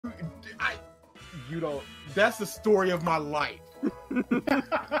I, you know, that's the story of my life.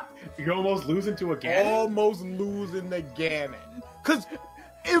 You're almost losing to a Ganon? Almost losing the Ganon. Because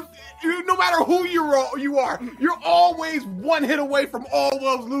if no matter who you are, you're always one hit away from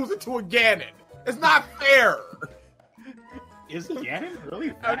almost losing to a Ganon. It's not fair. Is Ganon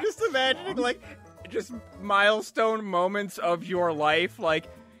really? I'm just imagining, like, just milestone moments of your life, like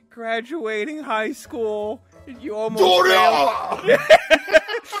graduating high school. You almost failed.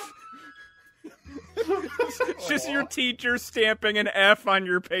 It's just your teacher stamping an F on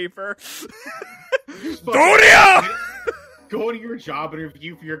your paper. Doria! Go to your job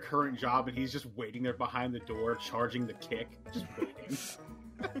interview for your current job, and he's just waiting there behind the door, charging the kick, just waiting.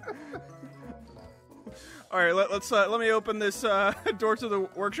 All right, let me open this door to the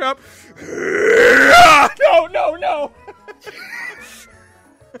workshop. No!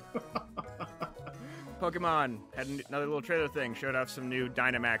 Pokemon had another little trailer thing. Showed off some new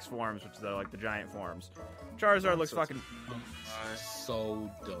Dynamax forms, which are like the giant forms. Charizard looks fucking so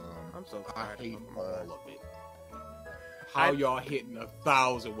dumb. I'm so I tired hate of all Pokemon. of it. How y'all hitting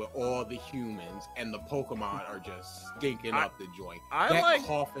 1,000 with all the humans and the Pokemon are just stinking up the joint. That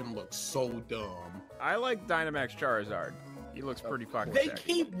coffin looks so dumb. I like Dynamax Charizard. He looks pretty fucking They sick.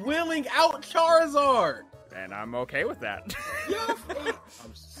 keep wheeling out Charizard. And I'm okay with that.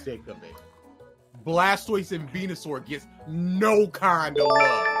 I'm sick of it. Blastoise and Venusaur gets no kind of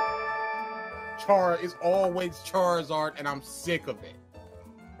love. Char is always Charizard, and I'm sick of it.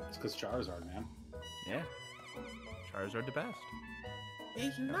 It's because Charizard, man. Yeah. Charizard the best.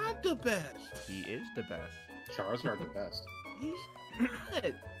 He's not the best. He is the best. Charizard the best. He's not.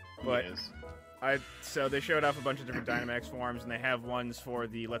 But He is. so they showed off a bunch of different Dynamax forms, and they have ones for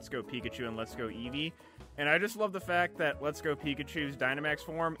the Let's Go Pikachu and Let's Go Eevee. And I just love the fact that Let's Go Pikachu's Dynamax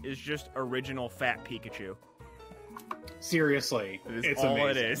form is just original fat Pikachu. Seriously, It is it's all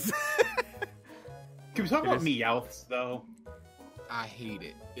amazing. it is. Can we talk about Meowths, though? I hate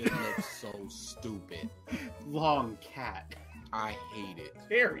it. It looks so stupid. Long cat. I hate it.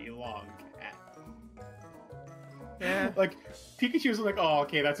 Very long cat. Yeah. Like, Pikachu's like, oh,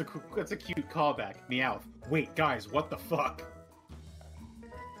 okay, that's a cute callback. Meowth. Wait, guys, what the fuck?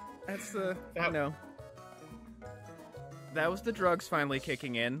 That's the, you know. That was the drugs finally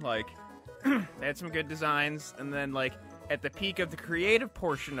kicking in. Like, they had some good designs, and then, like, at the peak of the creative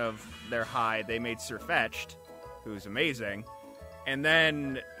portion of their high, they made Sirfetch'd, who's amazing. And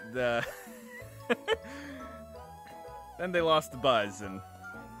then then they lost the buzz, and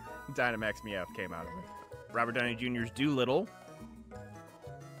Dynamax Meowth came out of it. Robert Downey Jr.'s Doolittle.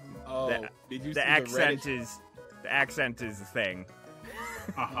 Oh, did you see The accent the is the thing.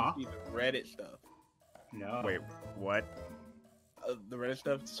 Uh-huh. See the Reddit stuff? No. Wait, what? The Reddit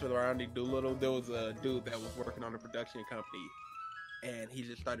stuff surrounding Doolittle. There was a dude that was working on a production company, and he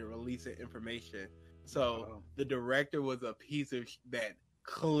just started releasing information. So the director was a piece of that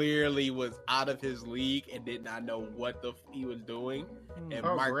clearly was out of his league and did not know what he was doing and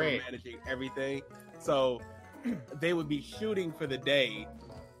micromanaging everything. So they would be shooting for the day,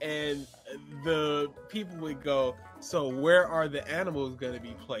 and the people would go, so where are the animals going to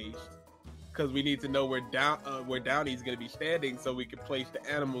be placed? Because we need to know where Downey's going to be standing so we can place the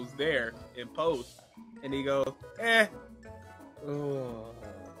animals there in post. And he goes, we'll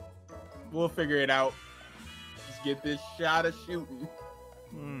figure it out. Just get this shot of shooting.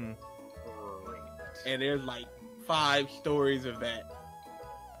 Hmm. And there's like 5 stories of that.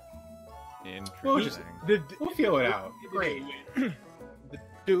 Interesting. We'll feel it out. Great. The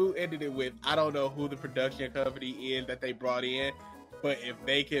dude ended it with, I don't know who the production company is that they brought in, but if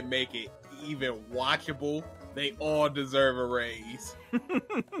they can make it even watchable, they all deserve a raise.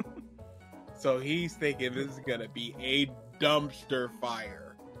 So he's thinking this is gonna be a dumpster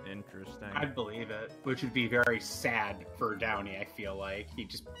fire. Interesting. I'd believe it, which would be very sad for Downey. I feel like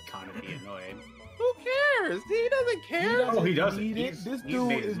he'd just kind of be annoyed. Who cares? He doesn't care. He doesn't. Need it. This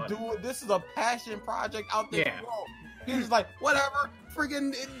dude is doing. This is a passion project out there. Yeah. He's just like, whatever.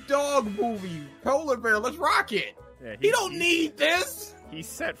 Freaking dog movie, polar bear. Let's rock it. Yeah, He don't need this. He's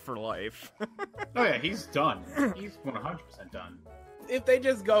set for life. Oh yeah, he's done. He's 100% done. If they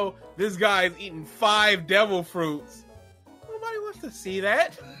just go, this guy's eating 5 devil fruits. Nobody wants to see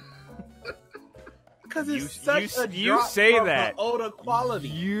that. Because it's such a you drop say from that. the Oda quality.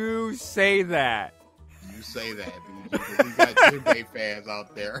 You say that. You say that, BG, but we got Jinbei fans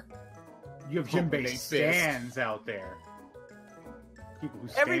out there. You have Pumping Jinbei they fist. stands out there. People who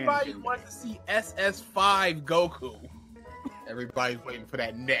stand Everybody Jinbei. wants to see SS5 Goku. Everybody's waiting for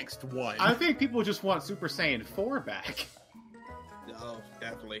that next one. I think people just want Super Saiyan 4 back. Oh,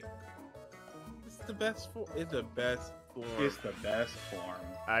 definitely. It's the best. It's the best form. It's the best form.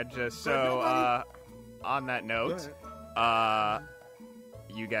 On that note,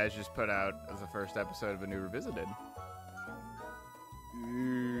 you guys just put out the first episode of A New Revisited.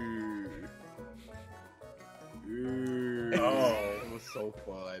 Oh, it was so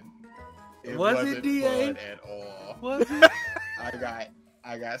fun. It Was it, wasn't DA? fun at all. Was it?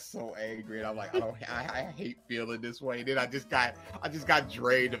 I got so angry, and I'm like, I hate feeling this way. Then I just got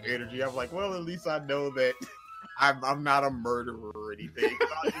drained of energy. I'm like, well, at least I know that I'm not a murderer or anything.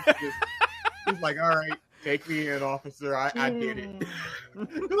 It's like, all right, take me in, officer. I did it.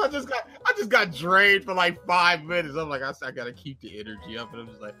 Because I just got drained for like 5 minutes. I'm like, I gotta keep the energy up, and I'm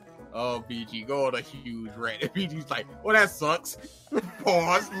just like, oh, BG, go on a huge rant. And BG's like, well, that sucks.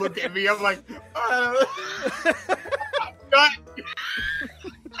 Pause, look at me. I'm like, I'm done.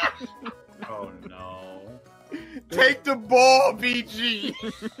 Oh no! Take the ball, BG.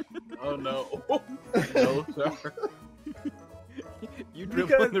 Oh no! No, sir. You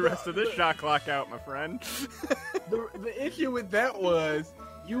dribbling the rest of this shot clock out, my friend. The issue with that was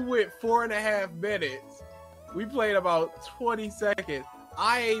you went 4.5 minutes. We played about 20 seconds.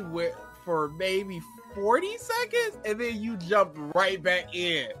 I went for maybe 40 seconds, and then you jumped right back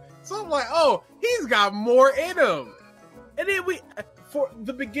in. So I'm like, oh, he's got more in him. And then for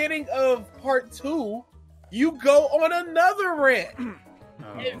the beginning of part 2, you go on another rant.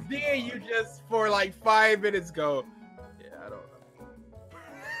 Oh. And then you just, for like 5 minutes, go, yeah, I don't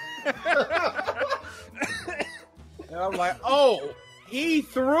know. And I'm like, oh, he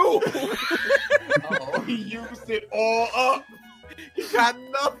threw. Oh, he used it all up. He got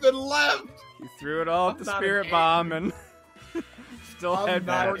nothing left. He threw it all at I'm the not spirit an bomb and still I'm had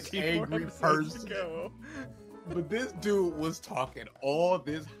not an 14 angry episodes to person. go. But this dude was talking all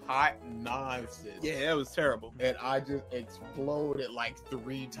this hot nonsense. Yeah, it was terrible. And I just exploded like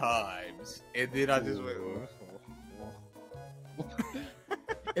 3 times. And then I just went,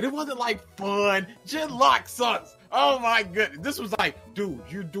 and it wasn't like fun. Genlock sucks. Oh my goodness. This was like, dude,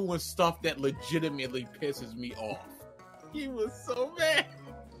 you're doing stuff that legitimately pisses me off. He was so mad.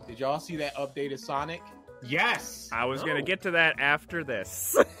 Did y'all see that updated Sonic? Yes. I was going to get to that after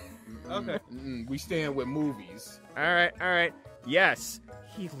this. Okay. We stand with movies. All right. Yes,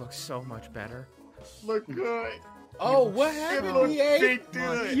 he looks so much better. Look good. Oh, what It happened, looked EA? big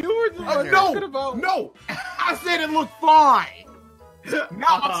good. You were just Oh, talking about... no! I said it looked fine.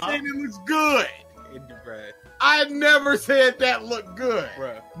 Now I'm saying it looks good. Bruh. I never said that looked good.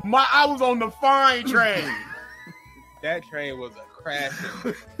 Bruh. I was on the fine train. That train was a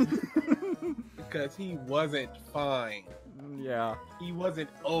crashing. Because he wasn't fine. Yeah. He wasn't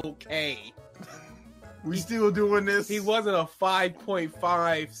okay. We still doing this? He wasn't a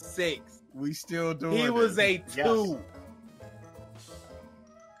 5.56. We still doing He was a 2. Yes.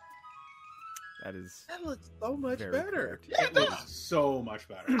 That is That looks so much very better. correct. Yeah, It was so much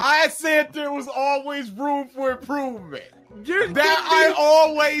better. I said there was always room for improvement. You're That I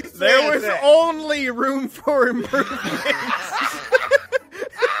always said There was that. only room for improvement.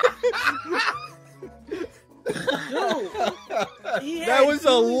 That was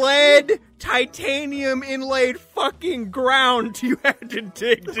a lead titanium inlaid fucking ground you had to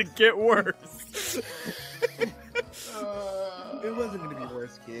dig to get worse. It wasn't going to be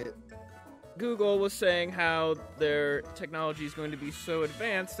worse, kid. Google was saying how their technology is going to be so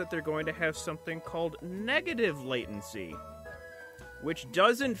advanced that they're going to have something called negative latency, which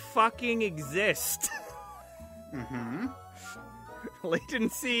doesn't fucking exist. Mm-hmm.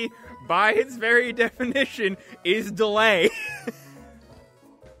 Latency, by its very definition, is delay.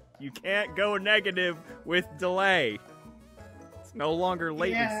 You can't go negative with delay. It's no longer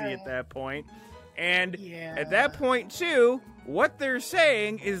latency at that point. And at that point, too, what they're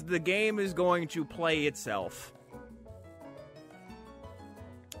saying is the game is going to play itself.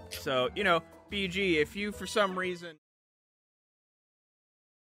 So, BG, if you, for some reason...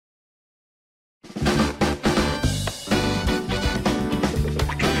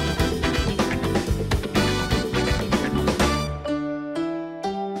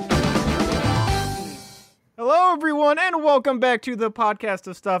 Hello, everyone, and welcome back to the Podcast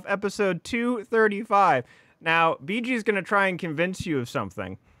of Stuff, episode 235. Now, BG is going to try and convince you of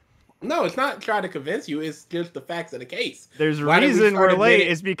something. No, it's not trying to convince you. It's just the facts of the case. There's a Why did we reason start we're late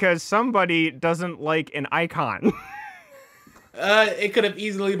admitting- is because somebody doesn't like an icon. It could have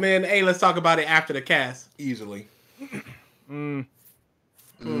easily been, hey, let's talk about it after the cast. Easily.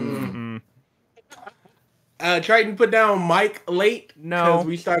 Triton put down Mike late. No. Because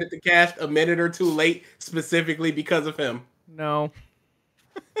we started the cast a minute or two late, specifically because of him. No.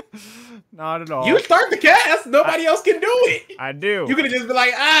 Not at all. You start the cast. Nobody else can do it. I do. You could have just been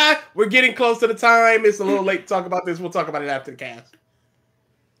like, we're getting close to the time. It's a little late to talk about this. We'll talk about it after the cast.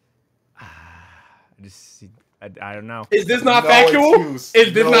 I don't know. Is this not factual? Excuse.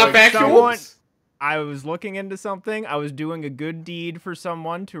 Is this not factual? I was looking into something. I was doing a good deed for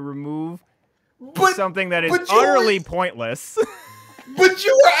someone to remove something that is utterly pointless. But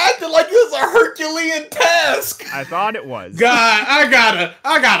you were acting like it was a Herculean task. I thought it was. God, I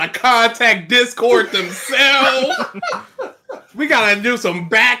gotta contact Discord themselves. We gotta do some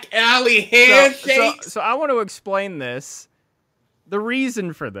back alley handshakes. So I want to explain this. The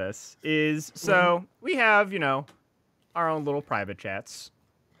reason for this is, we have, our own little private chats,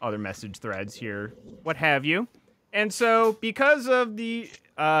 other message threads here, what have you. And so, because of the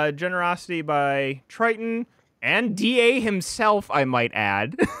generosity by Triton and DA himself, I might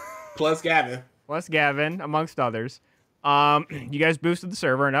add. Plus Gavin, amongst others. You guys boosted the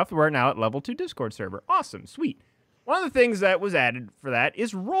server enough that we're now at level 2 Discord server. Awesome, sweet. One of the things that was added for that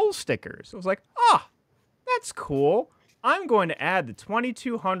is roll stickers. I was like, that's cool. I'm going to add the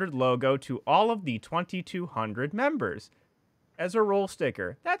 2200 logo to all of the 2200 members as a roll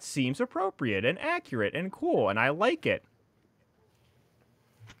sticker. That seems appropriate and accurate and cool, and I like it.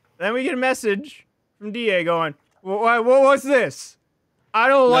 Then we get a message from DA going, what's this? I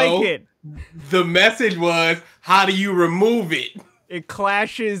don't like it. The message was, how do you remove it? It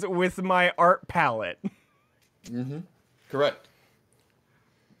clashes with my art palette. Mm-hmm. Correct.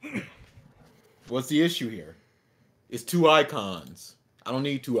 What's the issue here? It's 2 icons. I don't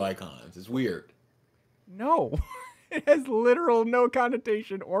need 2 icons. It's weird. No. It has literal no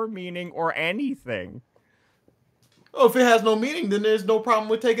connotation or meaning or anything. Oh, if it has no meaning, then there's no problem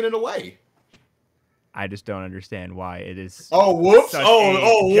with taking it away. I just don't understand why it is such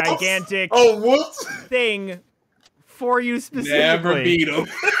a gigantic thing for you specifically. Never beat him.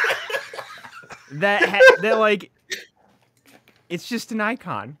 that like, it's just an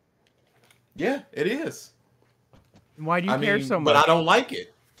icon. Yeah, it is. Why do you care so much? But I don't like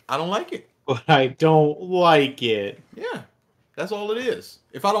it. But I don't like it. Yeah, that's all it is.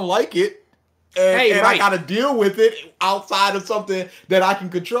 If I don't like it, and I gotta deal with it outside of something that I can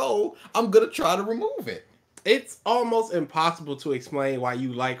control, I'm gonna try to remove it. It's almost impossible to explain why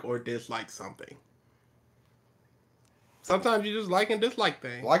you like or dislike something. Sometimes you just like and dislike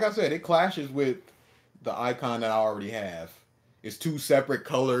things. Like I said, it clashes with the icon that I already have. It's 2 separate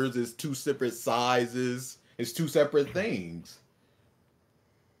colors. It's 2 separate sizes. It's 2 separate things.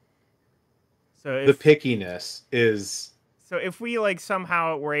 So the pickiness is... So if we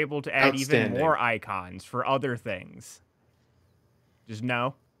somehow were able to add even more icons for other things, just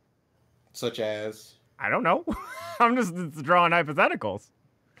no. Such as? I don't know. I'm just drawing hypotheticals.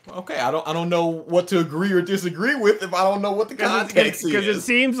 Okay, I don't know what to agree or disagree with if I don't know what the context is. Because it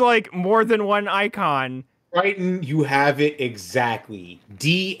seems like more than one icon. Triton, you have it exactly.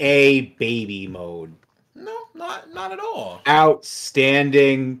 DA baby mode. No, not at all.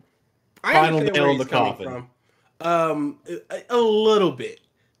 Outstanding. Final nail in the coffin. A little bit,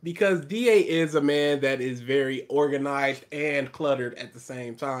 because DA is a man that is very organized and cluttered at the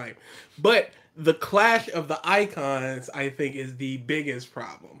same time. But the clash of the icons, I think, is the biggest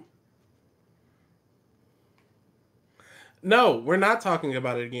problem. No, we're not talking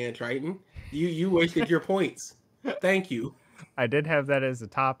about it again, Triton. You wasted your points. Thank you. I did have that as a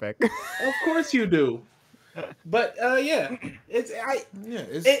topic. Of course you do. But it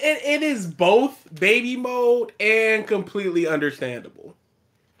is both baby mode and completely understandable.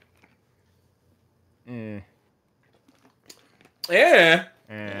 Yeah.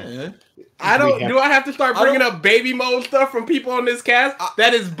 I don't. Do I have to start bringing up baby mode stuff from people on this cast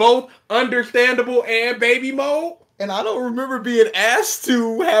that is both understandable and baby mode? And I don't remember being asked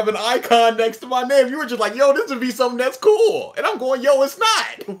to have an icon next to my name. You were just like, yo, this would be something that's cool. And I'm going, yo, it's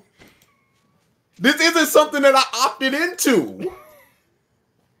not. This isn't something that I opted into.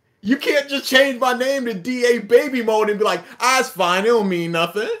 You can't just change my name to DA baby mode and be like, it's fine, it don't mean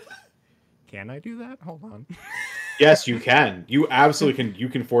nothing. Can I do that? Hold on. Yes, you can. You absolutely can. You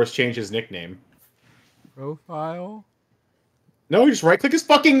can force change his nickname. Profile? No, you just right-click his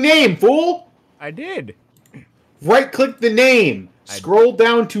fucking name, fool! I did. Right-click the name. Scroll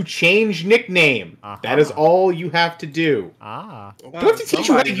down to change nickname. That is all you have to do. Do I have to teach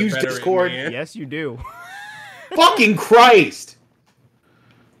you how to use Discord? Yes, you do. Fucking Christ!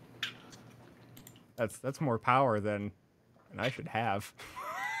 That's more power than I should have.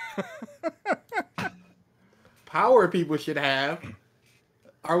 Power people should have.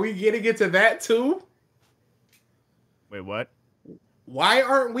 Are we getting into that too? Wait, what? Why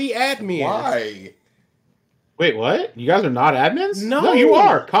aren't we admins? Why? Wait, what? You guys are not admins? No. You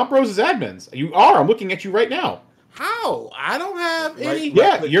are. Compros is admins. You are. I'm looking at you right now. How? I don't have any.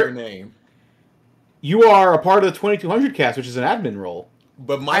 Yeah, your name. You are a part of the 2200 cast, which is an admin role.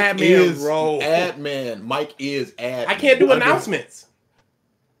 But Mike Admin is role. admin. Mike is admin. I can't do announcements.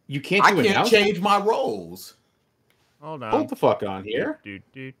 You can't I do can't announcements? change my roles. Hold on. Hold the fuck on here.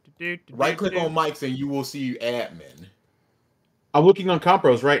 Right click on Mike's and you will see admin. I'm looking on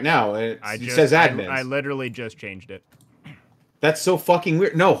Compros right now, and it says admins. I literally just changed it. That's so fucking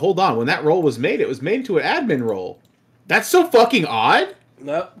weird. No, hold on. When that role was made, it was made into an admin role. That's so fucking odd.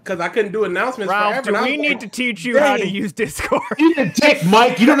 No, because I couldn't do announcements Ralph, forever. do we need to teach you how to use Discord? You a dick,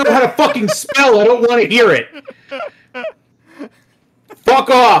 Mike. You don't know how to fucking spell. I don't want to hear it. Fuck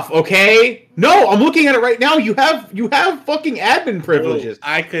off, okay? No, I'm looking at it right now. You have fucking admin privileges.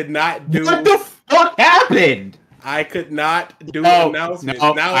 I could not do. What the fuck happened? I could not do announcements.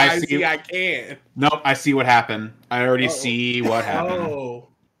 No, now I see I can. Nope, I see what happened. I already see what happened. Oh,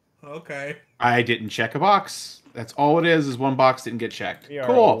 okay. I didn't check a box. That's all it is one box didn't get checked. We are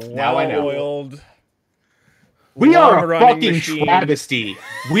Cool. a Now I know. well-oiled, We are a long-running fucking machine. travesty.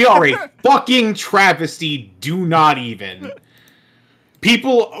 We are a fucking travesty. Do not even.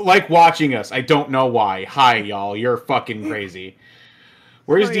 People like watching us. I don't know why. Hi, y'all. You're fucking crazy.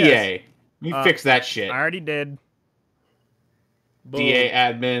 Where's Oh, DA? Let me fix that shit. I already did. Boom. DA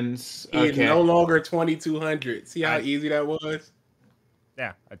admins. He is Okay. no longer 2200. See how easy that was?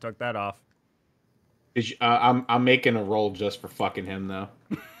 Yeah, I took that off. I'm making a roll just for fucking him though.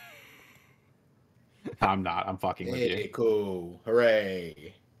 I'm not. I'm fucking with Hey, you. cool.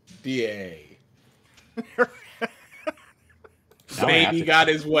 Hooray. DA. Now I have Baby to- got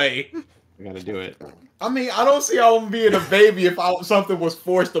his way. I gotta do it. I mean, I don't see how I'm being a baby if something was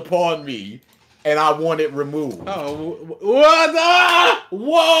forced upon me and I want it removed. Oh, what? Ah!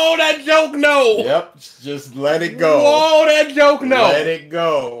 Whoa, that joke, no. Yep, just let it go. Whoa, that joke, no. Let it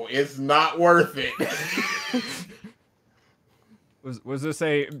go. It's not worth it. Was this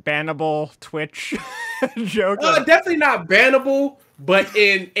a bannable Twitch joke? Definitely not bannable, but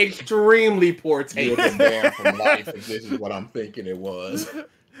in extremely poor You'll taste. be banned from life if this is what I'm thinking it was.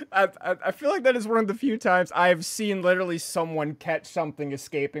 I feel like that is one of the few times I've seen literally someone catch something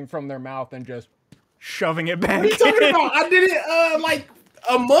escaping from their mouth and just shoving it back. What are you talking in. about? I did it like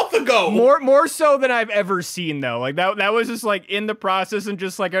a month ago. More so than I've ever seen though. Like that was just like in the process and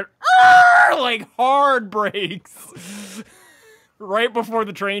just like a like hard brakes right before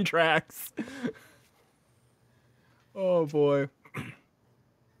the train tracks. Oh boy.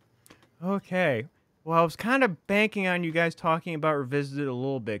 Okay. Well, I was kind of banking on you guys talking about Revisited a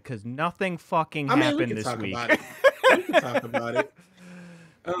little bit because nothing fucking we happened can this talk week. about it. We can talk about it.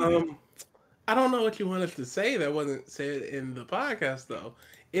 I don't know what you want us to say that wasn't said in the podcast, though.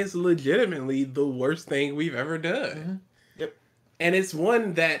 It's legitimately the worst thing we've ever done. Mm-hmm. Yep. And it's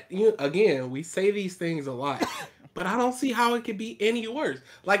one that, again, we say these things a lot, but I don't see how it could be any worse.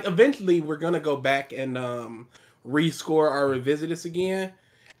 Like, eventually, we're going to go back and rescore our Revisitors again.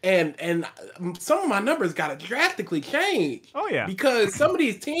 And some of my numbers got to drastically change. Oh, yeah. Because some of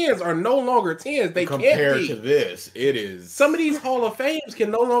these 10s are no longer 10s. They can't Compared be. to this, it is. Some of these Hall of Fames can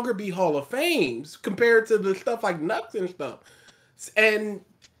no longer be Hall of Fames compared to the stuff like Nux and stuff. And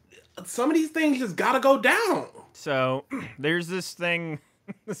some of these things just got to go down. So there's this thing.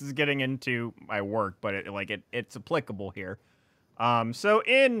 This is getting into my work, but it's applicable here. So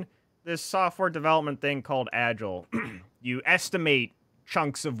in this software development thing called Agile, you estimate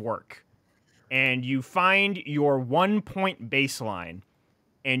chunks of work, and you find your 1 point baseline,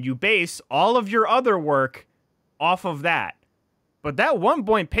 and you base all of your other work off of that. But that 1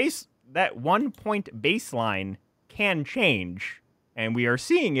 point baseline can change. And we are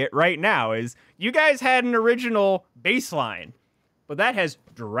seeing it right now is you guys had an original baseline, but that has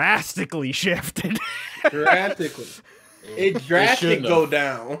drastically shifted. Drastically. It drastically go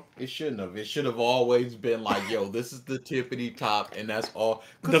down. It shouldn't have. It should have always been like, yo, this is the tippity top, and that's all.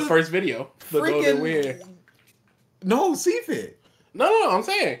 The first video. The golden win. No, CFIT. No, I'm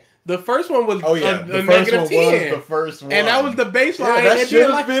saying. The first one was Oh yeah, a the first one -10. was the first one, And that was the baseline. Yeah, that and should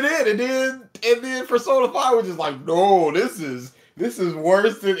then, have been it. And then Persona 5 was just like, no, this is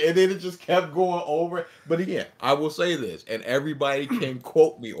worse than, and then it just kept going over. But again, I will say this, and everybody can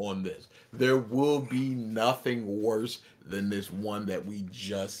quote me on this. There will be nothing worse than this one that we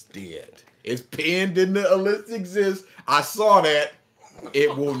just did. It's pinned in the list exists. I saw that.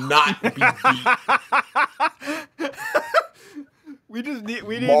 It will not be beat. we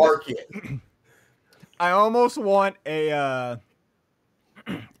need Mark it. I almost want a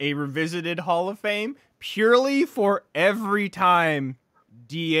revisited Hall of Fame purely for every time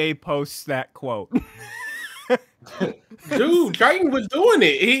DA posts that quote. Dude, Triton was doing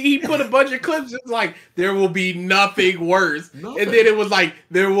it. He put a bunch of clips. It's like there will be nothing worse, and then it was like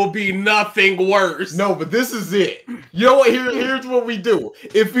there will be nothing worse. No, but this is it. You know what? Here's what we do.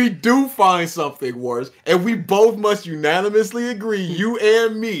 If we do find something worse, and we both must unanimously agree, you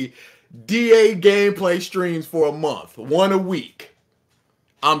and me, DA gameplay streams for a month, one a week.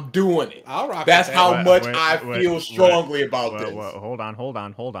 I'm doing it. I'll rock That's with how that. much I feel strongly about this. Hold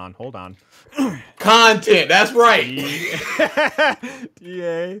on. Content. That's right.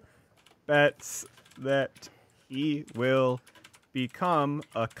 DA bets that he will become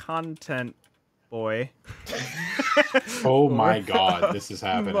a content boy. Oh my god, this is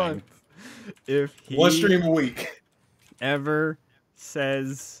happening. Month. If he One stream a week. ever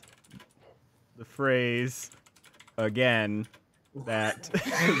says the phrase again, that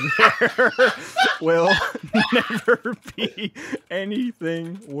there will never be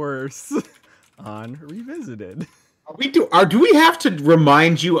anything worse on Revisited. Do we have to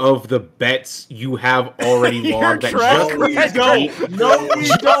remind you of the bets you have already logged? track No, we don't. No, we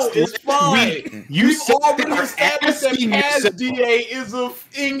don't. It's fine. You already established that Paz DA is a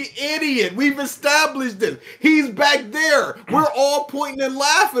f***ing idiot. We've established this. He's back there. We're all pointing and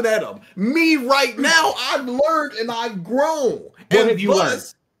laughing at him. Me right now, I've learned and I've grown. What have you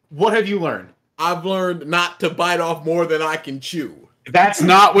learned? What have you learned? I've learned not to bite off more than I can chew. That's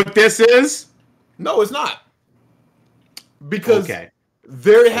not what this is? No, it's not. Because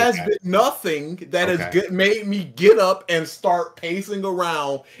there has been nothing that has made me get up and start pacing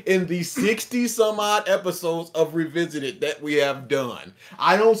around in the 60 some odd episodes of Revisited that we have done.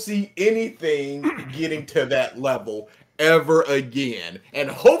 I don't see anything getting to that level ever again.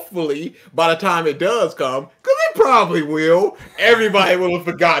 And hopefully, by the time it does come, because it probably will, everybody will have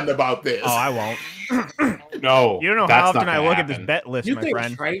forgotten about this. Oh, I won't. No. You don't know how often I look at this bet list, You my think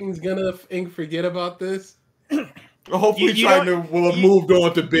friend. Triton's gonna forget about this? Hopefully, Triton will have moved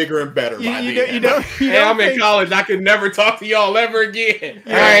on to bigger and better by then. Hey, I'm in college. I can never talk to y'all ever again.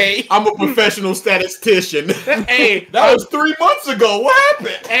 Hey, I'm a professional statistician. Hey, that was 3 months ago. What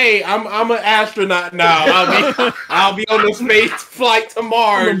happened? Hey, I'm an astronaut now. I'll be on the space flight to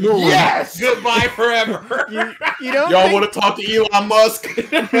Mars. Yes. Goodbye forever. You don't Y'all want to talk to Elon Musk?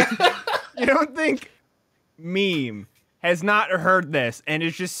 You don't think Meme has not heard this and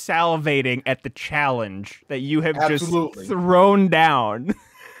is just salivating at the challenge that you have just thrown down?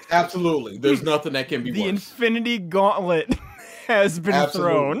 Absolutely. There's nothing that can be The worse. Infinity Gauntlet has been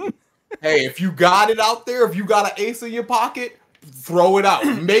thrown. Hey, if you got it out there, if you got an ace in your pocket, throw it out.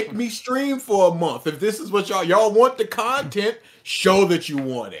 Make me stream for a month. If this is what y'all want the content, show that you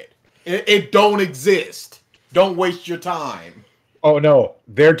want it. It don't exist. Don't waste your time. Oh no,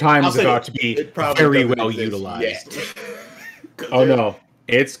 their time is about to be very well exist utilized. Oh no,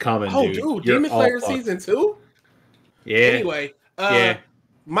 it's coming. Oh, dude, Demon Slayer season 2. Yeah. Anyway,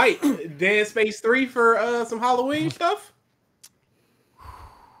 Mike, Dead Space 3 for some Halloween stuff.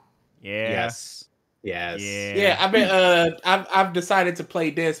 Yeah. Yes. Yeah. I've been I've decided to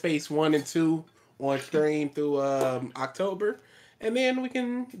play Dead Space 1 and 2 on stream through October. And then we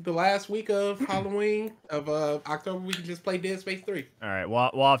can, the last week of Halloween of October, we can just play Dead Space 3. All right,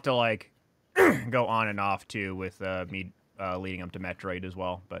 we'll have to like go on and off too with me leading up to Metroid as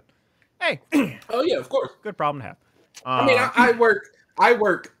well. But hey, oh yeah, of course, good problem to have. I mean, I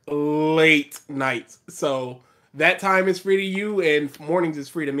work late nights, so that time is free to you, and mornings is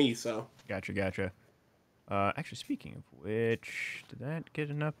free to me. So gotcha. Actually, speaking of which, did that get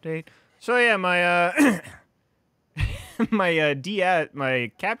an update? So yeah, my my DS,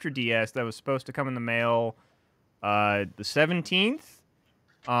 my capture DS that was supposed to come in the mail the 17th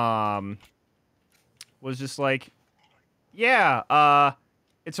was just like, yeah,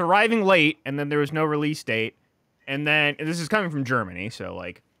 it's arriving late, and then there was no release date, and this is coming from Germany, so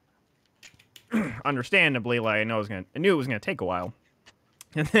like understandably, like I knew it was gonna take a while.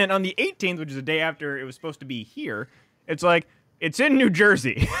 And then on the 18th, which is the day after it was supposed to be here, it's like, it's in New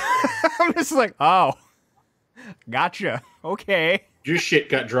Jersey. I'm just like, oh, gotcha. Okay. Your shit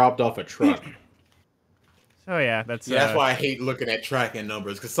got dropped off a truck. So yeah, that's why I hate looking at tracking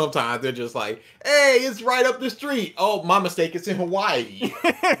numbers, because sometimes they're just like, hey, it's right up the street. Oh, my mistake, it's in Hawaii. wait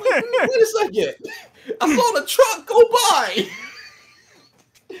a second. I saw the truck go by.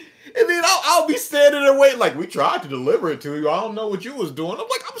 And then I'll be standing there waiting, like, we tried to deliver it to you. I don't know what you was doing. I'm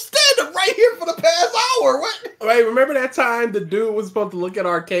like, I'm standing right here for the past hour. What? Wait, remember that time the dude was supposed to look at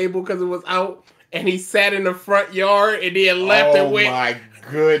our cable because it was out, and he sat in the front yard and then left and went? Oh my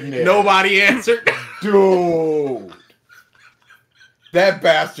goodness. Nobody answered. Dude. That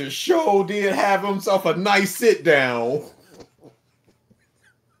bastard sure did have himself a nice sit down.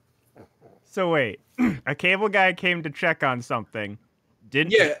 So wait, a cable guy came to check on something. He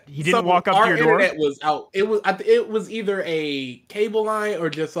didn't so walk up to your door? Our internet was out. It was either a cable line or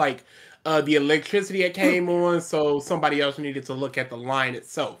just like the electricity that came on, so somebody else needed to look at the line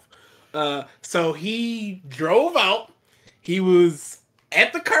itself. So he drove out. He was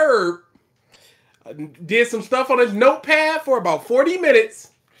at the curb, did some stuff on his notepad for about 40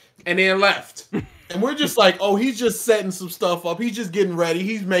 minutes, and then left. And we're just like, oh, he's just setting some stuff up. He's just getting ready.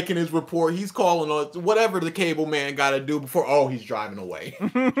 He's making hhis report. He's calling on whatever the cable man got to do before. Oh, he's driving away.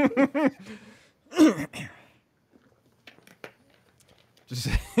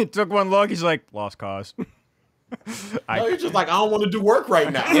 It took one look. He's like, lost cause. No, he's just like, I don't want to do work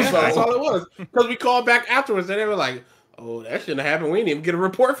right now. Yeah, So- that's all it was. Because we called back afterwards, and they were like, "Oh, that shouldn't have happened. We didn't even get a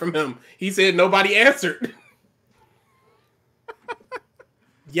report from him. He said nobody answered."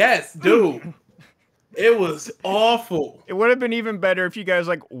 Yes, dude. It was awful. It would have been even better if you guys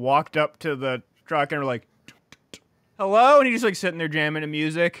like walked up to the truck and were like, hello? And he's just like sitting there jamming to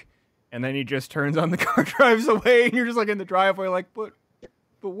music. And then he just turns on the car, drives away, and you're just like in the driveway like, but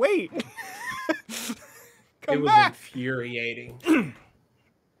wait. Come It was back. infuriating.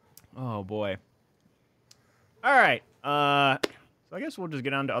 Oh boy. All right. So I guess we'll just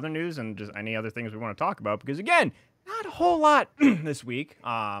get on to other news and just any other things we want to talk about because again, not a whole lot this week.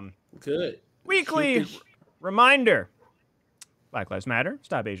 Good. Weekly reminder. Black Lives Matter.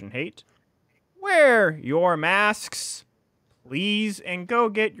 Stop Asian hate. Wear your masks, please, and go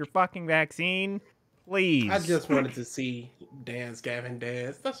get your fucking vaccine, please. I just wanted to see Gavin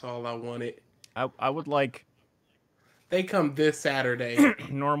dance. That's all I wanted. I would like They come this Saturday.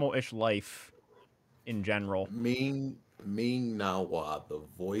 normal-ish life in general. Ming Na Wan, the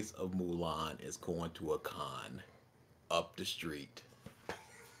voice of Mulan, is going to a con up the street.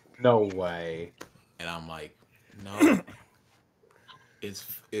 No way. And I'm like, no. It's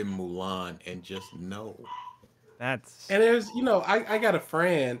in Mulan, and just no. That's And there's, I got a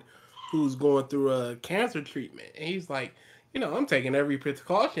friend who's going through a cancer treatment. And he's like, I'm taking every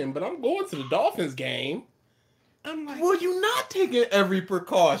precaution, but I'm going to the Dolphins game. I'm like, Well, you're not taking every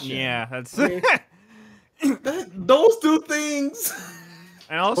precaution. yeah. That's Those two things.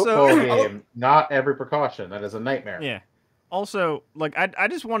 and also Football game, not every precaution. That is a nightmare. yeah. Also, like I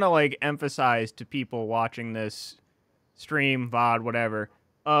just want to like emphasize to people watching this stream, VOD, whatever,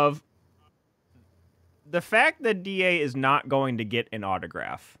 of the fact that DA is not going to get an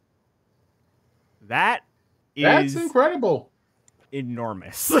autograph. That's That's incredible.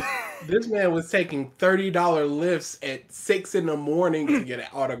 enormous. this man was taking $30 lifts at 6 a.m. to get an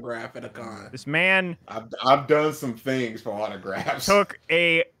autograph at a con. This man I've done some things for autographs. took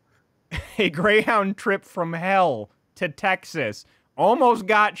a Greyhound trip from hell to Texas, almost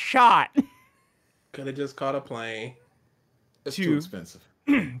got shot. Could have just caught a plane. It's to- too expensive.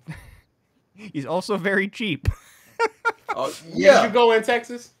 He's also very cheap. Oh Where yeah. did you go in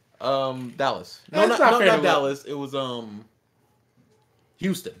Texas? Dallas. That's No, not fair to not look. Dallas. It was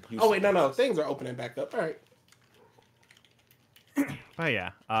Houston. Oh, wait, no. Things are opening back up. All right. But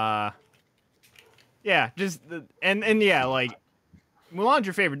yeah, just and yeah, like Mulan's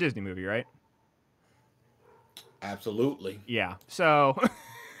your favorite Disney movie, right? Absolutely. Yeah. So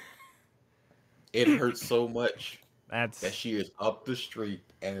It hurts so much that that's she is up the street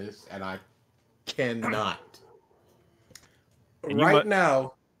and I cannot. And you Right mu-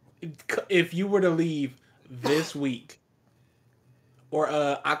 now, if you were to leave this week or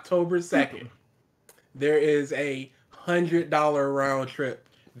October 2nd, there is a $100 round trip.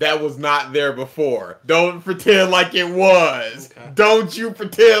 That was not there before. Don't pretend like it was. Okay. Don't you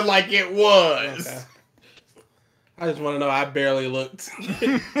pretend like it was. Okay. I just want to know. I barely looked.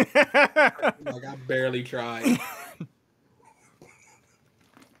 Like I barely tried.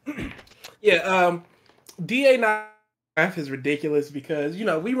 Yeah. DA not is ridiculous because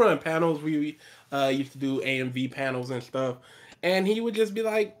we run panels. We used to do AMV panels and stuff, and he would just be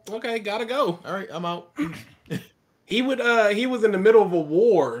like, "Okay, gotta go." All right, I'm out. He was in the middle of a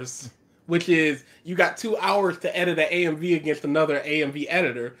wars, which is you got 2 hours to edit an AMV against another AMV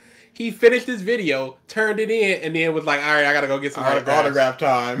editor. He finished his video, turned it in, and then was like, "All right, I gotta go get some All right, autographs." autograph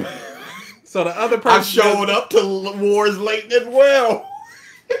time. So the other person I showed up to wars late as well.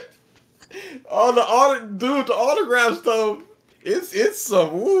 The autograph stuff. It's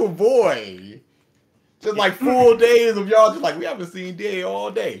some boy. Just like full days of y'all just like we haven't seen DA all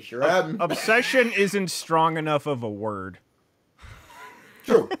day. Sure haven't. obsession isn't strong enough of a word.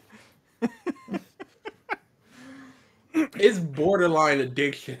 True. It's borderline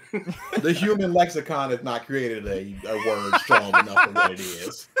addiction. The human lexicon has not created a word strong enough for what it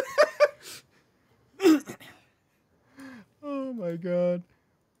is. Oh my god.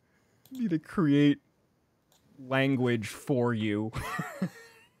 need to create language for you.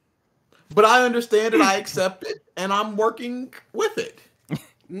 But I understand it, I accept it, and I'm working with it.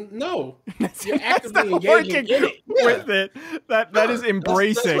 No, That's you're actively not engaging working in it. with it. That Sure, is that's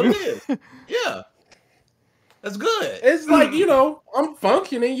embracing. what it is. Yeah. That's good. It's like, you know, I'm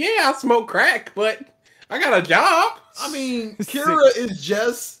functioning. Yeah, I smoke crack, but I got a job. I mean, Kira is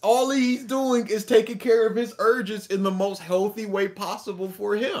just, all he's doing is taking care of his urges in the most healthy way possible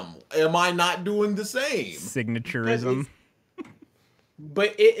for him. Am I not doing the same? Signaturism.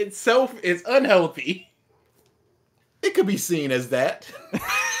 But it itself is unhealthy. It could be seen as that.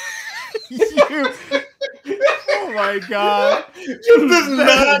 Oh my god. Just this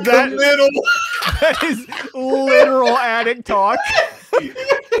non-committal. That is literal addict talk.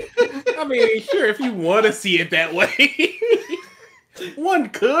 I mean, sure, if you want to see it that way, one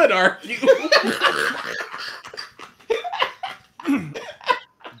could argue.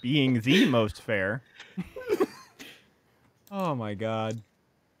 Being the most fair. Oh my god.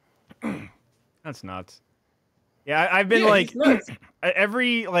 That's nuts. Yeah, I've been like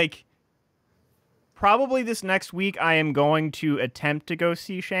every like probably this next week I am going to attempt to go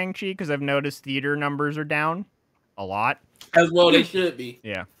see Shang-Chi because I've noticed theater numbers are down a lot. As well they should be.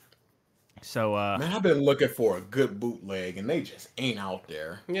 Yeah. So Man, I've been looking for a good bootleg and they just ain't out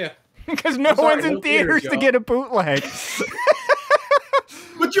there. Yeah. because no Sorry, one's in no theaters, theaters to y'all. get a bootleg.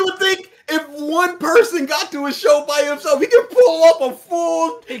 But you would think if one person got to a show by himself, he could pull up a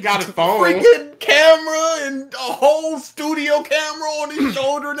full He got his phone. freaking camera and a whole studio camera on his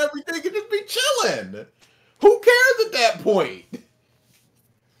shoulder and everything and just be chilling. Who cares at that point?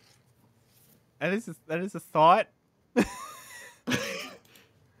 That is a thought.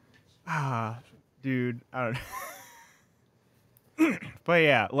 Dude, I don't know. But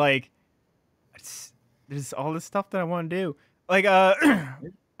yeah, like, there's all this stuff that I want to do. Like,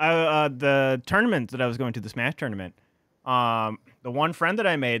 the tournament that I was going to, the Smash tournament. The one friend that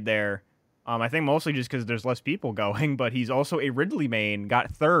I made there, I think mostly just because there's less people going, but he's also a Ridley main,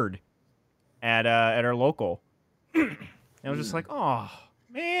 got third at our local. And I was just like, oh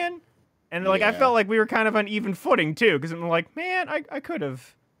man. And like I felt like we were kind of on even footing too, because I'm like, man, I could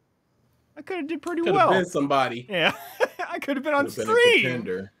have did pretty Could well. have been somebody. Yeah, I could have been on Would've been a stream.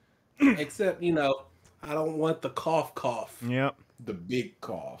 contender. Except, you know, I don't want the cough. Yep. The big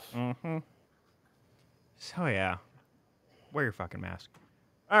cough. Mm-hmm. So yeah, wear your fucking mask.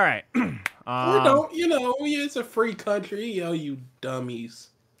 All right. We don't, you know, it's a free country, you know, you dummies.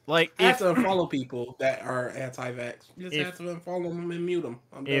 Like I have if to unfollow people that are anti-vax. You just have to unfollow them and mute them.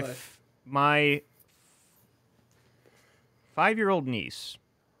 I'm done. if my 5-year-old niece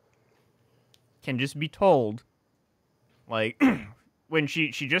can just be told, like, when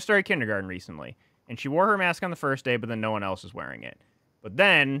she just started kindergarten recently, and she wore her mask on the first day, but then no one else is wearing it. But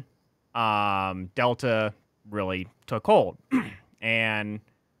then Delta really took hold, and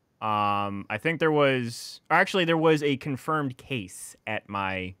I think there was a confirmed case at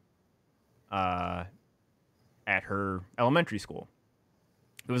my at her elementary school.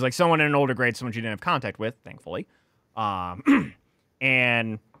 It was like someone in an older grade, someone she didn't have contact with, thankfully.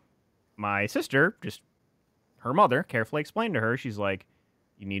 And my sister, just her mother, carefully explained to her, she's like,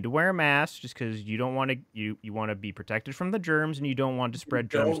 you need to wear a mask just because you don't want to, you want to be protected from the germs and you don't want to spread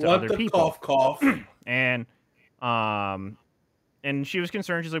germs to other people. Cough. And she was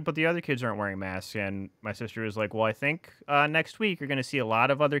concerned. She's like, but the other kids aren't wearing masks. And my sister was like, well, I think next week you're going to see a lot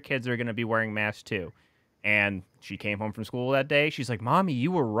of other kids that are going to be wearing masks too. And she came home from school that day. She's like, Mommy,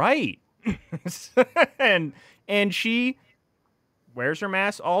 you were right. and she wears her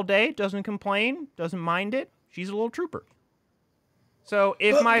mask all day, doesn't complain, doesn't mind it. She's a little trooper. So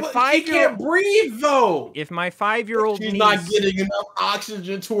if she can't breathe though. If my 5-year-old She's niece, not getting enough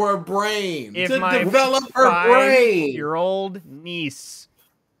oxygen to her brain if to my develop her brain. 5-year-old niece,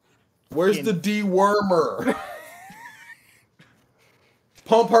 Where's the dewormer?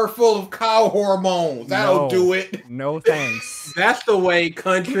 Pump her full of cow hormones. That'll No. do it. No thanks. That's the way,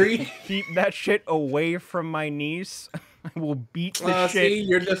 country. Keep that shit away from my niece. I will beat the shit. See,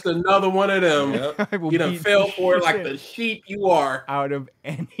 you're just another one of them. Yep. I will You done beat fell the for it like shit the sheep you are. out of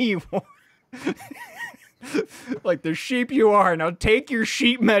anyone. Like the sheep you are. Now take your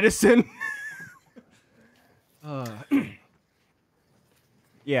sheep medicine.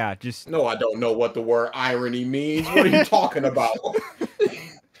 Yeah, just No, I don't know what the word irony means. What are you talking about?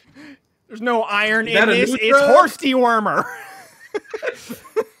 there's no iron Is that in a this. new It's drug? horse dewormer.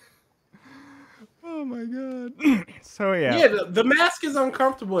 Oh my god. So yeah. Yeah, the mask is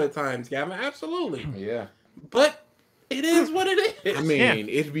uncomfortable at times, Gavin. Absolutely. Yeah. But It is what it is. I mean,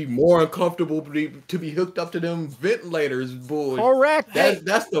 it'd be more uncomfortable to be hooked up to them ventilators, boy. Correct.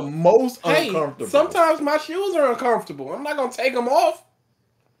 That's the most uncomfortable. Sometimes my shoes are uncomfortable. I'm not gonna take them off.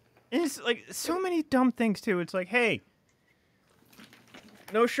 It's like so many dumb things too. It's like, hey,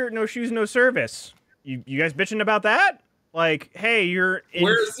 no shirt, no shoes, no service. You guys bitching about that? Like, hey, you're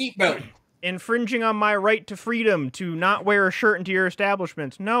Wear a seatbelt. Infringing on my right to freedom to not wear a shirt into your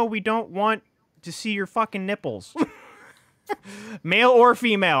establishments. No, we don't want to see your fucking nipples. Male or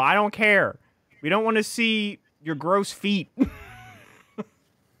female, I don't care. We don't want to see your gross feet.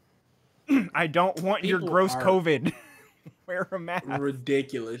 I don't want your gross COVID. Wear a mask.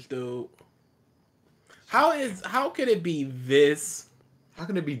 Ridiculous, dude. How can it be this? How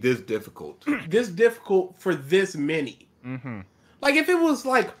can it be this difficult? This difficult for this many? Mm-hmm. Like if it was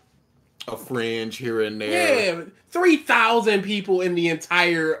like a fringe here and there. Yeah, 3,000 people in the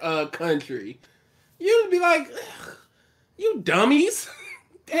entire country. You'd be like, you dummies.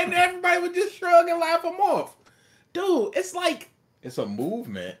 And everybody would just shrug and laugh them off. Dude, it's a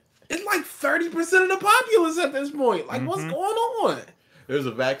movement. It's like 30% of the populace at this point. Like, what's going on? There's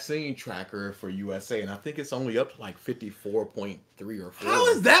a vaccine tracker for USA, and I think it's only up to like 54.3 or 4. How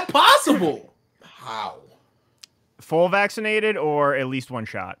is that possible? How? Full vaccinated or at least one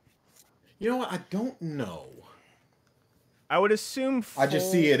shot? You know what? I don't know. I would assume I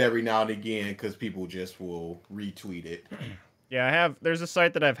just see it every now and again because people just will retweet it. Yeah, there's a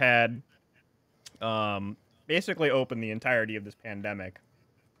site that I've had basically open the entirety of this pandemic.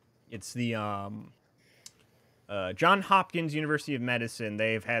 It's the Johns Hopkins University of Medicine.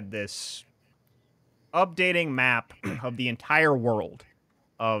 They've had this updating map of the entire world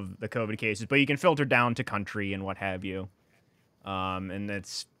of the COVID cases, but you can filter down to country and what have you. And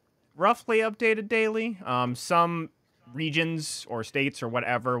it's roughly updated daily. Some regions or states or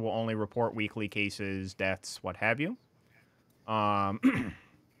whatever will only report weekly cases, deaths, what have you. So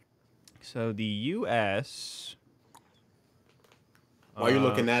the U.S. While you're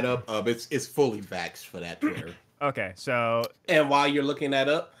looking that up, it's fully vaxxed for that Twitter. Okay, so... And while you're looking that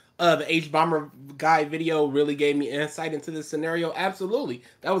up, the H-Bomber guy video really gave me insight into this scenario. Absolutely.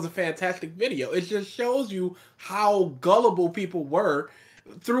 That was a fantastic video. It just shows you how gullible people were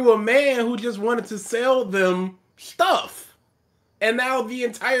through a man who just wanted to sell them stuff. And now the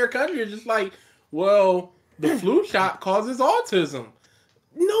entire country is just like, well, the flu shot causes autism.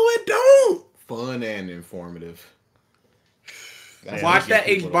 No, it don't. Fun and informative. Watch that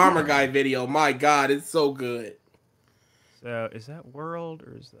H-Bomber guy video. My God, it's so good. So, is that world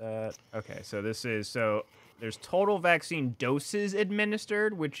or is that... Okay, so this is... So, there's total vaccine doses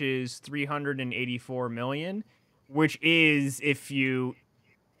administered, which is 384 million, which is, if you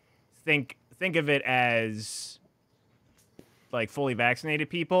think of it as, like, fully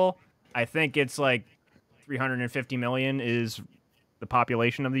vaccinated people, I think it's, like, 350 million is the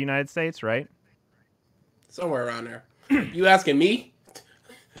population of the United States, right? Somewhere around there. You asking me?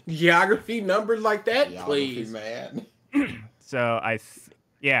 Geography numbers like that? Geography, please. Man. So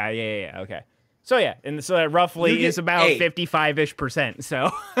yeah, okay. So yeah, and so that roughly is about 55-ish%.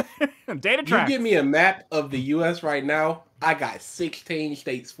 So data track. You give me a map of the U.S. right now, I got 16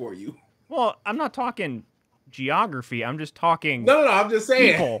 states for you. Well, I'm not talking geography. I'm just talking. No. I'm just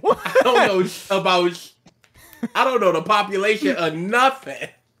saying. People. I don't know the population of nothing.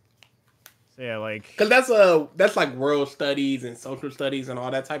 So yeah, like because that's like world studies and social studies and all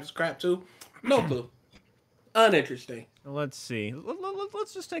that type of crap too. No clue. Uninteresting. Let's see.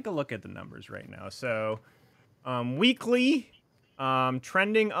 Let's just take a look at the numbers right now. So, weekly,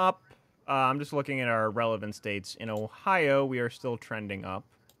 trending up. I'm just looking at our relevant states. In Ohio, we are still trending up.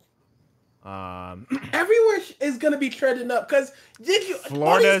 Everywhere is gonna be trending up because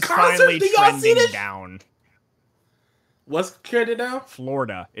Florida's finally trending down. What's trending down?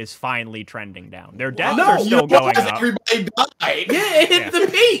 Florida is finally trending down. Their deaths are still going up. Everybody died. Yeah, it hit the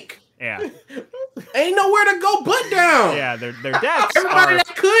peak. Yeah. Ain't nowhere to go but down. Yeah, their deaths Everybody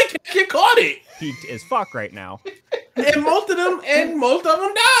that could catch it caught it. Peaked as fuck right now. And most of them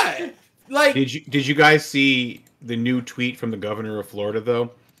died. Like, did you guys see the new tweet from the governor of Florida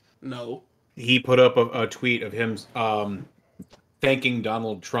though? No. He put up a tweet of him thanking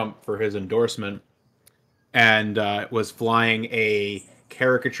Donald Trump for his endorsement, and was flying a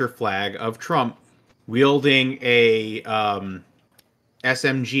caricature flag of Trump wielding a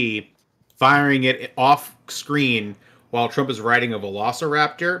SMG, firing it off screen while Trump is riding a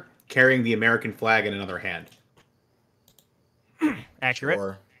velociraptor, carrying the American flag in another hand. Accurate.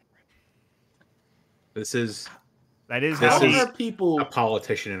 Sure. This is How are people a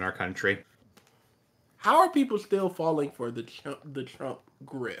politician in our country. How are people still falling for the Trump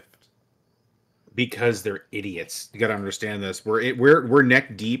grift? Because they're idiots. You got to understand this. We're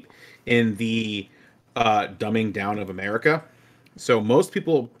neck deep in the dumbing down of America. So most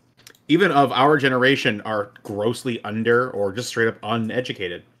people, even of our generation, are grossly under or just straight up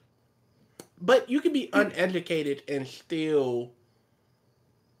uneducated. But you can be uneducated and still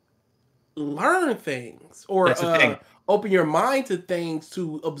learn things, or That's the thing. open your mind to things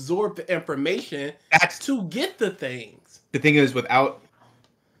to absorb the information That's to get the things. the thing is, without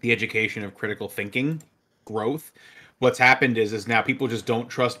the education of critical thinking growth, what's happened is now people just don't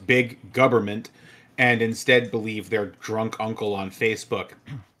trust big government and instead believe their drunk uncle on Facebook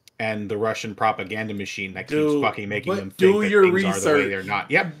and the Russian propaganda machine that keeps fucking making them think that things are the way they're not.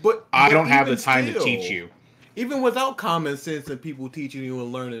 Yep, But I don't have the even time to still, teach you. Even without common sense and people teaching you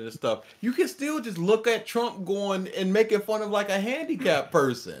and learning and stuff, you can still just look at Trump going and making fun of like a handicapped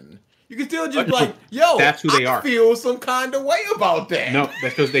person. You can still just be like, yo, that's who they are. Feel some kind of way about that. No,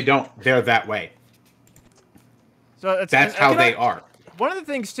 that's because they don't. They're that way. So that's how they are. One of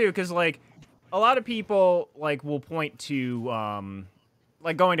the things too, because like a lot of people like will point to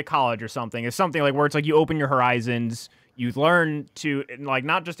like going to college or something is something like where it's like you open your horizons, you learn to like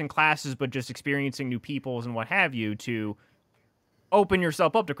not just in classes but just experiencing new peoples and what have you to open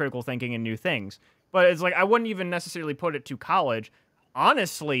yourself up to critical thinking and new things. But it's like I wouldn't even necessarily put it to college.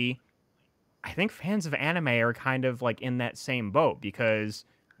 Honestly, I think fans of anime are kind of like in that same boat because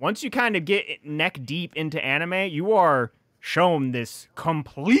once you kind of get neck deep into anime, you are shown this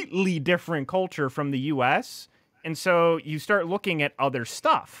completely different culture from the US. And so you start looking at other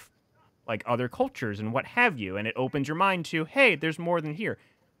stuff, like other cultures and what have you. And it opens your mind to, hey, there's more than here.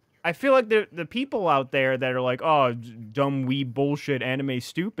 I feel like the people out there that are like, oh, dumb weeb bullshit, anime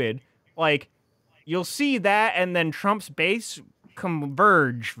stupid, like you'll see that and then Trump's base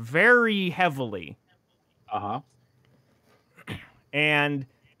converge very heavily. And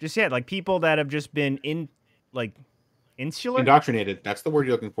just like people that have just been insular, Indoctrinated. That's the word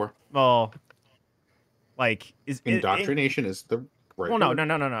you're looking for. well, like Indoctrination is the right word.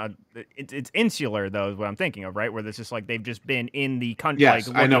 No. It's insular though is what I'm thinking of, right? Where it's just like they've just been in the country. Yes,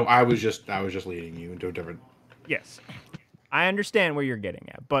 like, I know. I was just leading you into a different. Yes, I understand where you're getting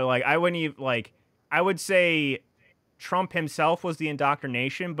at, but like I wouldn't even like. I would say Trump himself was the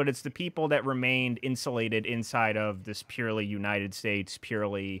indoctrination, but it's the people that remained insulated inside of this purely United States,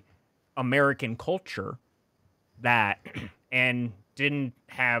 purely American culture that and didn't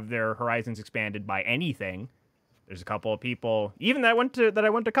have their horizons expanded by anything. There's a couple of people, even that I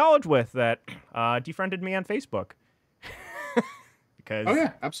went to college with, that defriended me on Facebook. Because oh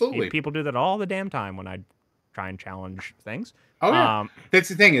yeah, absolutely. People do that all the damn time when I try and challenge things. Oh yeah. That's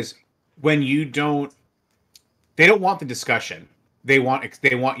the thing is when you don't. They don't want the discussion. They want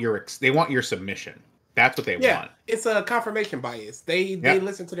your submission. That's what they want. It's a confirmation bias. They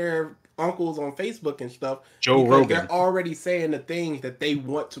listen to their uncles on Facebook and stuff. Joe Rogan. They're already saying the things that they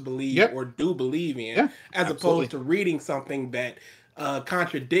want to believe or do believe in, as opposed to reading something that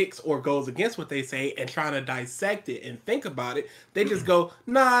contradicts or goes against what they say and trying to dissect it and think about it. They just go,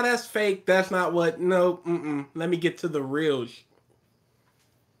 nah, that's fake. That's not what. No, let me get to the real.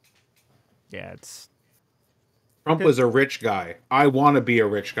 Yeah, it's. Trump was a rich guy. I want to be a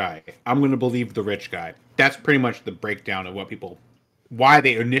rich guy. I'm going to believe the rich guy. That's pretty much the breakdown of why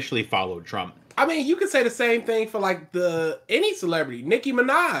they initially followed Trump. I mean, you could say the same thing for like any celebrity, Nicki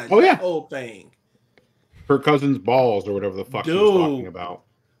Minaj. Oh yeah, that whole thing. Her cousin's balls or whatever the fuck she was talking about.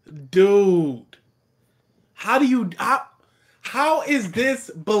 Dude, how is this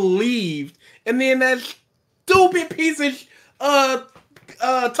believed? And then that stupid piece of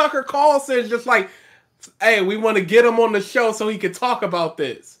Tucker Carlson is just like, hey, we want to get him on the show so he can talk about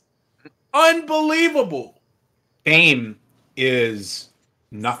this. Unbelievable. Fame is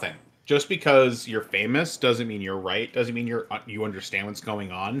nothing. Just because you're famous doesn't mean you're right. Doesn't mean you understand what's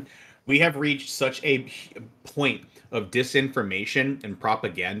going on. We have reached such a point of disinformation and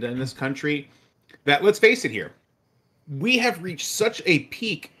propaganda in this country that, let's face it here, we have reached such a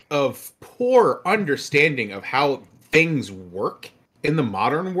peak of poor understanding of how things work in the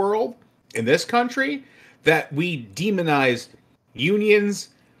modern world in this country that we demonize unions,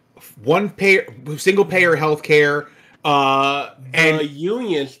 single payer healthcare, and the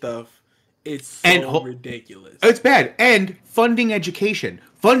union stuff. It's so ridiculous. It's bad. And funding education.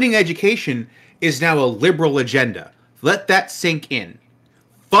 Funding education is now a liberal agenda. Let that sink in.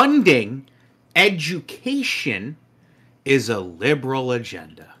 Funding education is a liberal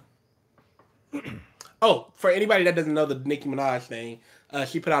agenda. Oh, for anybody that doesn't know the Nicki Minaj thing,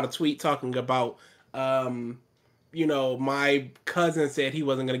 she put out a tweet talking about you know, my cousin said he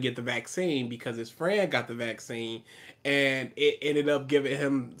wasn't going to get the vaccine because his friend got the vaccine, and it ended up giving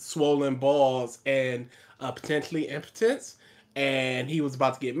him swollen balls and potentially impotence. And he was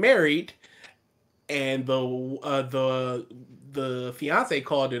about to get married, and the fiance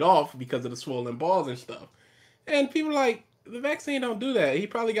called it off because of the swollen balls and stuff. And people are like, the vaccine don't do that. He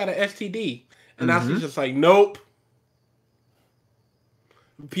probably got an STD. And now she's just like, nope.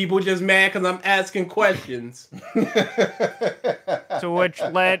 People just mad because I'm asking questions. So which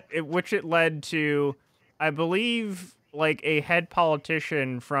it led to, I believe, like a head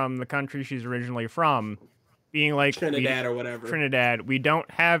politician from the country she's originally from being like Trinidad or whatever. Trinidad, we don't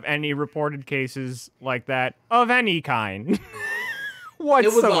have any reported cases like that of any kind.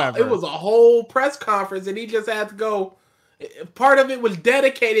 Whatsoever. It was a whole press conference, and he just had to go. Part of it was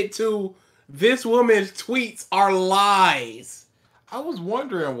dedicated to this woman's tweets are lies. I was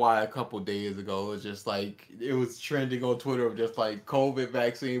wondering why a couple days ago it was just like it was trending on Twitter of just like COVID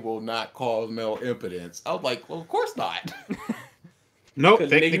vaccine will not cause male impotence. I was like, well, of course not. Nope.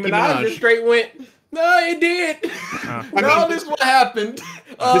 Because Nicki Minaj just straight went, no, it did. No, this is what happened.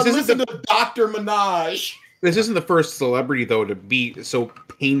 Listen to Dr. Minaj. This isn't the first celebrity, though, to be so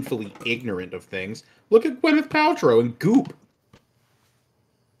painfully ignorant of things. Look at Gwyneth Paltrow and Goop.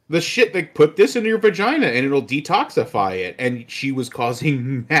 The shit that put this in your vagina and it'll detoxify it. And she was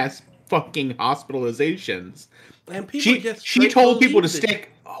causing mass fucking hospitalizations. And people she told people to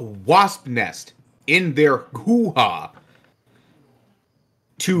stick a wasp nest in their hoo-ha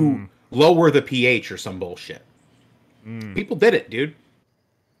to lower the pH or some bullshit. People did it, dude.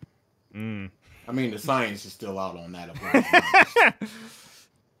 I mean, the science is still out on that.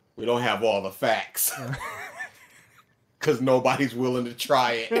 We don't have all the facts. Because nobody's willing to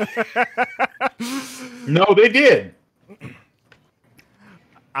try it. No, they did.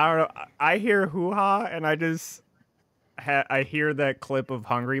 I don't know. I hear hoo-ha, and I just... I hear that clip of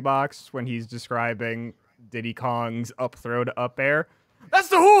Hungry Box when he's describing Diddy Kong's up throw to up air. That's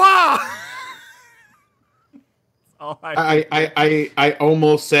the hoo-ha! I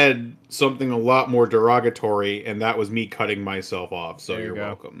almost said something a lot more derogatory, and that was me cutting myself off, so you're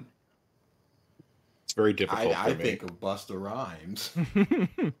welcome. It's very difficult for me. I think of Busta Rhymes.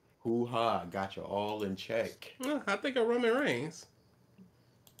 Hoo-ha, got you all in check. I think of Roman Reigns.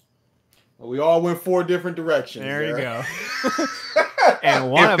 Well, we all went 4 different directions. There you go. And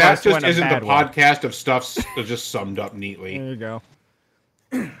one if of that us just went isn't a the bad podcast of stuff just summed up neatly. There you go.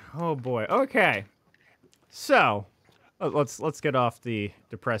 Oh boy. Okay. So, let's get off the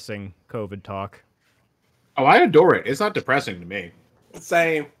depressing COVID talk. Oh, I adore it. It's not depressing to me.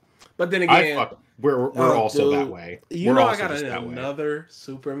 Same. But then again, we're also that way. You we're know, I also got just another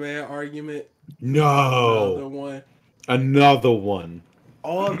Superman argument. No. Another one.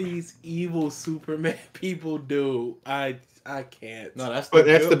 All these evil Superman people do. I can't. No, that's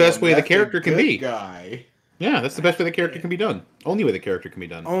the best way the character can be. Guy. Yeah, that's the best way the character can be done. Only way the character can be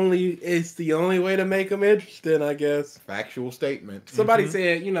done. It's the only way to make them interesting, I guess. Factual statement. Somebody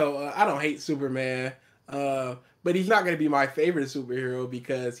said, I don't hate Superman, but he's not going to be my favorite superhero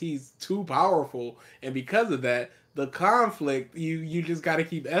because he's too powerful, and because of that, the conflict you just got to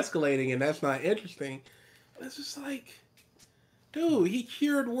keep escalating, and that's not interesting. But it's just like, dude, he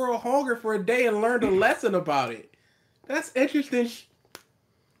cured world hunger for a day and learned a lesson about it. That's interesting.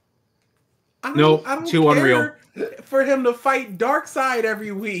 I don't too care unreal for him to fight Darkseid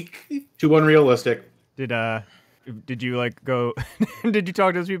every week. Too unrealistic. Did you like go? Did you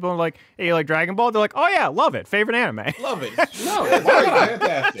talk to those people and like, hey, you like Dragon Ball? They're like, oh yeah, love it, favorite anime. Love it. No, it's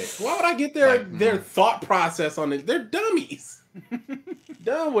fantastic. Why would I get their thought process on it? They're dummies.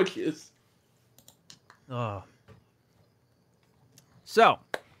 Dumb witches. Oh. So,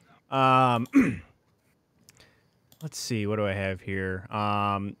 let's see. What do I have here?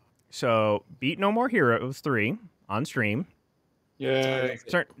 So beat No More Heroes 3 on stream. Yeah.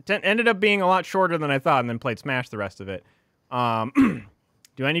 Ended up being a lot shorter than I thought, and then played Smash the rest of it.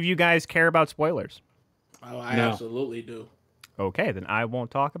 Do any of you guys care about spoilers? Oh, I absolutely do. Okay, then I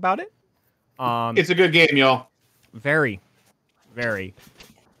won't talk about it. It's a good game, y'all. Very, very.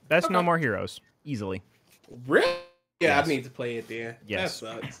 Best No More Heroes, easily. Really? Yeah, Yes. I need to play it then. Yes.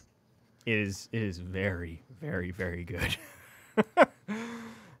 That sucks. It is very, very, very good.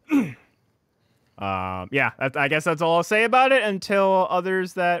 I guess that's all I'll say about it until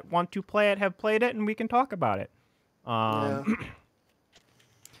others that want to play it have played it, and we can talk about it.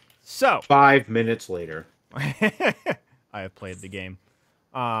 So 5 minutes later, I have played the game.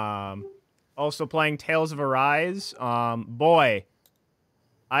 Also playing Tales of Arise. Boy,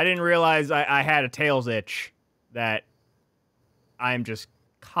 I didn't realize I had a Tales itch that I'm just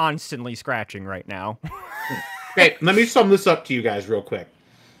constantly scratching right now. Okay, let me sum this up to you guys real quick.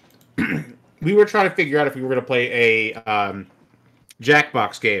 We were trying to figure out if we were going to play a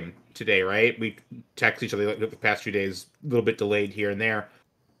Jackbox game today, right? We text each other like the past few days, a little bit delayed here and there.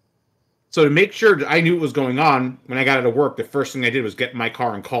 So to make sure that I knew what was going on, when I got out of work, the first thing I did was get in my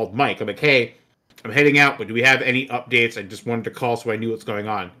car and called Mike. I'm like, hey, I'm heading out, but do we have any updates? I just wanted to call so I knew what's going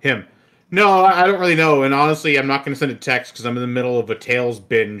on. Him, no, I don't really know. And honestly, I'm not going to send a text because I'm in the middle of a Tales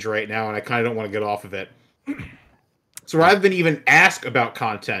binge right now, and I kind of don't want to get off of it. So rather than even ask about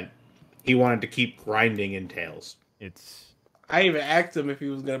content, he wanted to keep grinding in Tales. I even asked him if he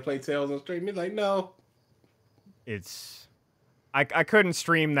was gonna play Tales on stream. He's like, no. I couldn't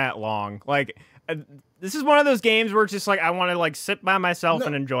stream that long. Like, this is one of those games where it's just like I want to like sit by myself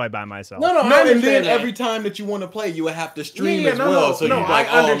and enjoy by myself. No, and then every time that you want to play, you would have to stream as well. So you're like,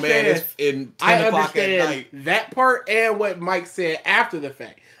 oh man, it's in 10 o'clock at night. That part and what Mike said after the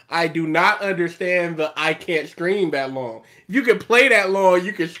fact. I do not understand the I can't stream that long. If you can play that long,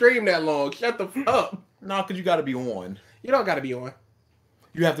 you can stream that long. Shut the fuck up. No, because you got to be on. You don't got to be on.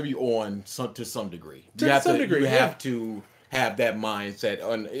 You have to be on to some degree. You have to have that mindset.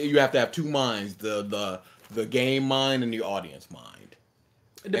 You have to have two minds: the game mind and the audience mind.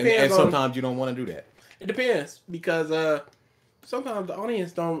 It depends. And sometimes you don't want to do that. It depends because sometimes the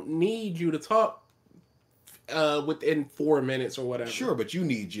audience don't need you to talk within 4 minutes or whatever. Sure, but you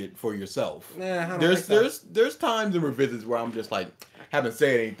need it for yourself. Nah, there's times in revisits where I'm just like haven't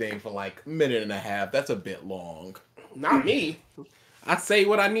said anything for like a minute and a half. That's a bit long. Not me. I say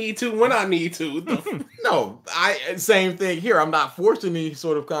what I need to when I need to. No, same thing here. I'm not forcing any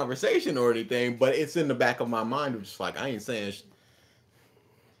sort of conversation or anything, but it's in the back of my mind. It's just like I ain't saying.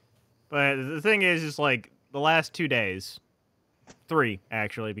 But the thing is, like the last 2 days, 3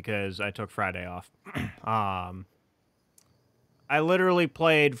 actually, because I took Friday off. I literally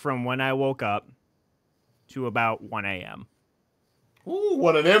played from when I woke up to about 1 a.m. Ooh,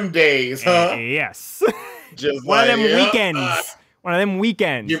 one of them days, huh? Yes. Just one like, of them weekends. One of them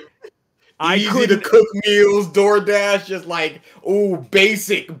weekends. Easy to cook meals, DoorDash, just like, ooh,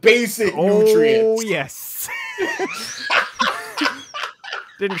 basic nutrients. Oh, yes.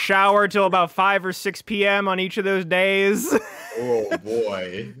 Didn't shower till about 5 or 6 p.m. on each of those days. Oh,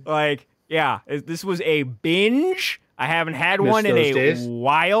 boy. Like, yeah, this was a binge. I haven't had one in a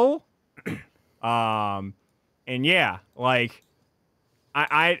while. And yeah, like...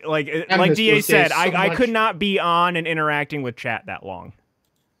 like DA said, I could not be on and interacting with chat that long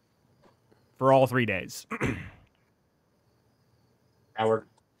for all 3 days. Howard.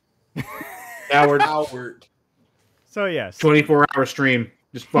 So yes, 24-hour stream.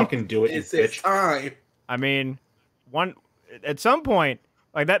 Just fucking do it, It's bitch. time. I mean, at some point,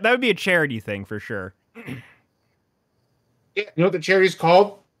 like that would be a charity thing for sure. Yeah, you know what the charity's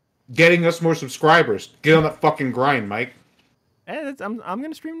called? Getting us more subscribers. Get on that fucking grind, Mike. I'm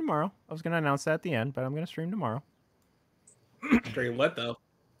gonna stream tomorrow. I was gonna announce that at the end, but I'm gonna stream tomorrow. Stream what though?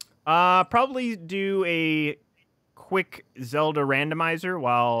 Probably do a quick Zelda randomizer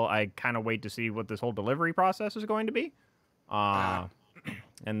while I kind of wait to see what this whole delivery process is going to be.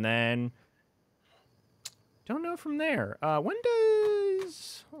 And then don't know from there. When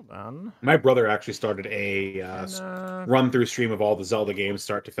does hold on? My brother actually started a run through stream of all the Zelda games,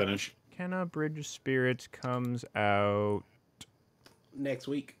 start to finish. Kenna Bridge of Spirits comes out Next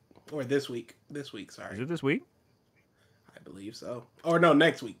week or this week? This week, sorry. Is it this week? I believe so. Or no,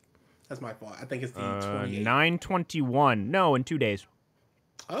 next week. That's my fault. I think it's the 28th. 9/21. No, in 2 days.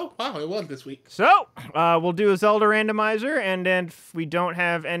 Oh wow, it was this week. So we'll do a Zelda randomizer, and then if we don't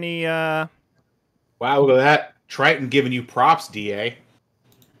have any. Wow, look at that! Triton giving you props, DA.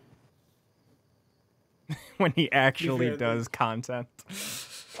 When he actually does content.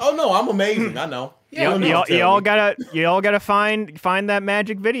 Oh no, I'm amazing. I know. Yeah, you all gotta find that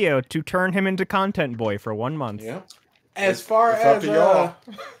magic video to turn him into Content Boy for 1 month. Yeah. As far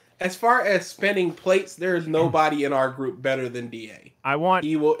as spinning plates, there is nobody in our group better than DA.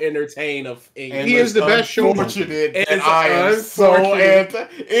 He will entertain he is the best showman. And I am so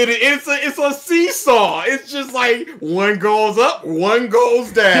it's a seesaw. It's just like one goes up, one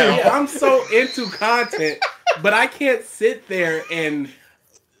goes down. Yeah, I'm so into content, but I can't sit there and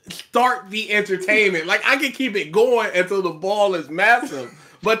start the entertainment. Like I can keep it going until the ball is massive,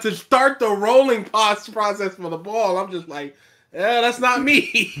 but to start the rolling process for the ball, I'm just like, yeah, that's not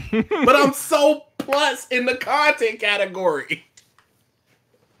me. But I'm so plus in the content category.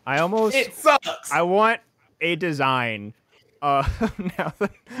 It sucks. I want a design. Now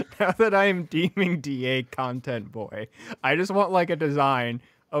that I am deeming DA Content Boy, I just want like a design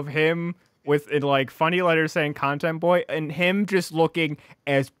of him with in like funny letters saying Content Boy and him just looking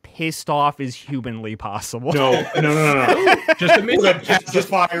as pissed off as humanly possible. No. Just to Put a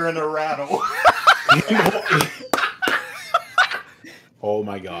pacifier in a rattle. Oh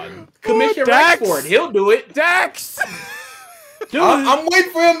my god. Commission Dax! Rexford, he'll do it. Dex! I'm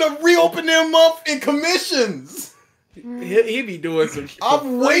waiting for him to reopen them up in commissions. He be doing some shit.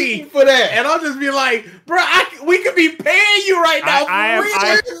 I'm waiting for that. And I'll just be like, bro, we could be paying you right now.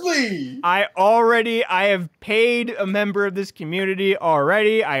 Seriously. I have paid a member of this community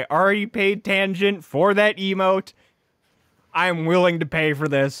already. I already paid Tangent for that emote. I am willing to pay for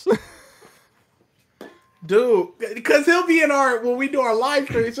this. Dude, because he'll be in when we do our live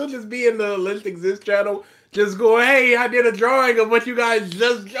streams, he'll just be in the List Exist channel, just going, hey, I did a drawing of what you guys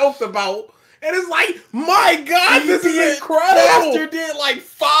just joked about. And it's like, my God, this is incredible. Master did like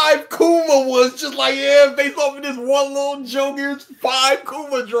 5 Kuma was just like, yeah, based off of this one little joke, here's 5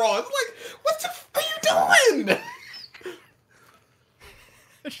 Kuma draws. Like, what the f are you doing?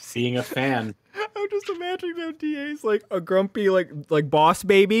 Seeing a fan. I'm just imagining that DA's like a grumpy, like boss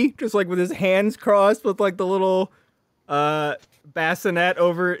baby, just like with his hands crossed with like the little bassinet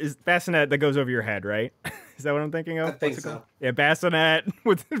bassinet that goes over your head, right? Is that what I'm thinking of? I think so. Yeah, bassinet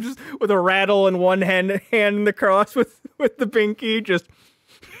with a rattle in one hand in the cross with the pinky, just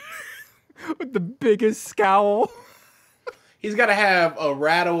with the biggest scowl. He's got to have a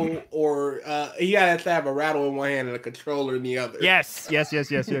rattle or he has to have a rattle in one hand and a controller in the other. Yes.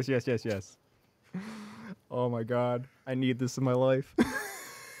 Oh my God, I need this in my life.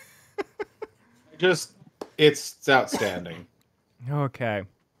 It's outstanding. Okay.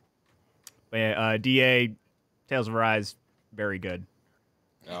 But yeah, DA, Tales of Arise, very good.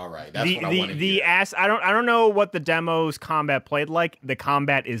 All right, that's what I want to hear. I don't know what the demo's combat played like. The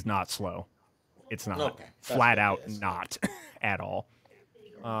combat is not slow. It's not. Okay, flat out not at all.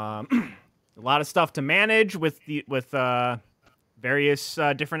 A lot of stuff to manage with various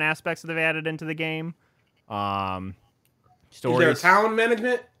different aspects that they've added into the game. Stories. Is there a town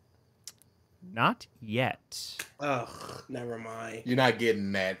management? Not yet. Ugh, never mind. You're not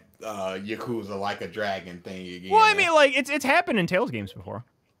getting that Yakuza like a dragon thing again. Well, I mean, like it's happened in Tales games before,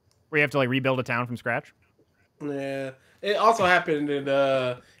 where you have to like rebuild a town from scratch. Yeah, it also happened in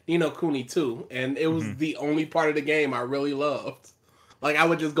Ni no Kuni 2, and it was the only part of the game I really loved. Like, I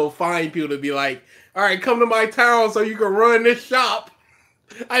would just go find people to be like, all right, come to my town so you can run this shop.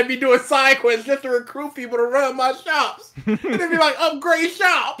 I'd be doing side quests just to recruit people to run my shops. And they'd be like, upgrade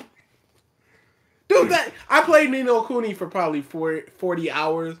shop. Dude, I played Ni no Kuni for probably 40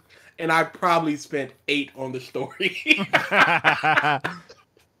 hours, and I probably spent 8 on the story.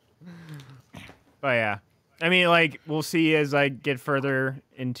 But yeah. I mean, like, we'll see as I get further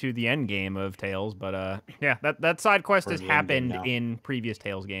into the end game of Tales, but yeah, that side quest has happened in previous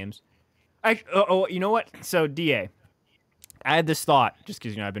Tales games. You know what? So, DA, I had this thought, just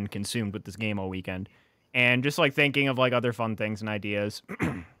because, I've been consumed with this game all weekend, and just, like, thinking of, like, other fun things and ideas.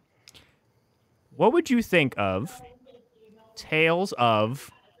 What would you think of Tales of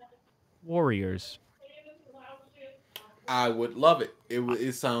Warriors? I would love it.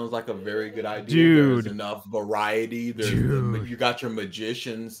 It sounds like a very good idea. Dude. There's enough variety. You got your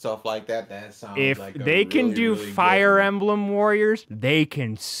magicians, stuff like that. That sounds If like they can really, do really Fire good. Emblem Warriors, they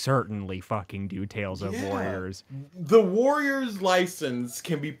can certainly fucking do Tales of Warriors. The Warriors license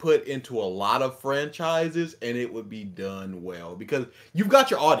can be put into a lot of franchises, and it would be done well because you've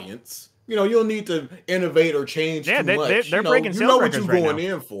got your audience. You don't need to innovate or change too much. They're breaking sales you know what records you're right going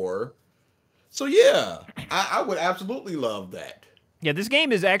now. in for. So yeah, I would absolutely love that. Yeah, this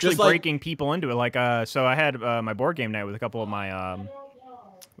game is actually Just like- breaking people into it. Like, so I had my board game night with a couple of my,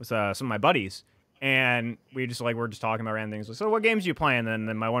 with some of my buddies, and we're just talking about random things. Like, so what games do you play? And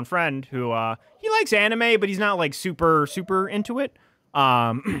then my one friend who he likes anime, but he's not like super into it.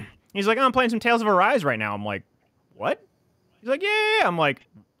 He's like, oh, I'm playing some Tales of Arise right now. I'm like, what? He's like, yeah. I'm like,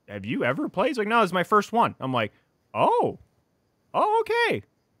 have you ever played? He's like, no, this is my first one. I'm like, oh, okay,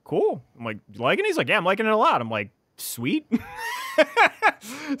 cool. I'm like, you liking it? He's like, yeah, I'm liking it a lot. I'm like, sweet.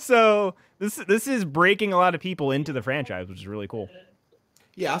 So this is breaking a lot of people into the franchise, which is really cool.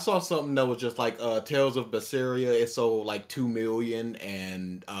 Yeah, I saw something that was just like Tales of Berseria. It sold like 2 million,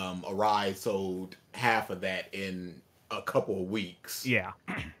 and Arise sold half of that in a couple of weeks. Yeah.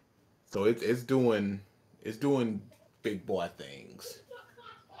 So it's doing big boy things.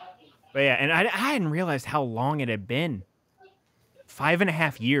 But yeah, and I hadn't realized how long it had been.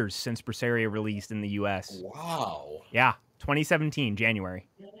 5.5 years since Berseria released in the U.S. Wow. Yeah, 2017, January.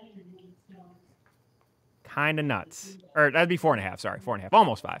 Kind of nuts. Or that'd be 4.5, sorry, 4.5,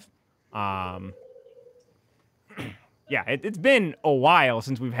 almost 5. Yeah, it's been a while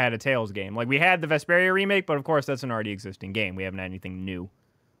since we've had a Tales game. Like, we had the Vesperia remake, but of course that's an already existing game. We haven't had anything new.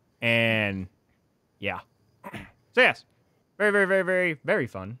 And yeah. So yes, very, very, very, very, very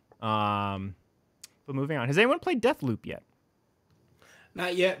fun. But moving on, has anyone played Deathloop yet?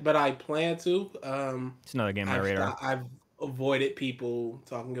 Not yet, but I plan to. It's another game on my radar. I've avoided people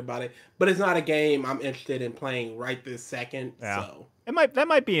talking about it, but it's not a game I'm interested in playing right this second. Yeah. So That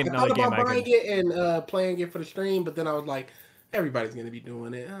might be I another thought game about I buying could. it and playing it for the stream, but then I was like, everybody's gonna be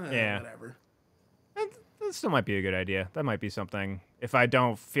doing it. Yeah. Whatever. That still might be a good idea. That might be something. If I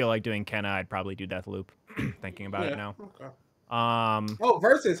don't feel like doing Kenna, I'd probably do Deathloop. Thinking about it now. Okay. Oh,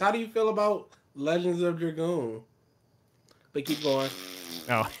 Versus, how do you feel about Legends of Dragoon? But keep going.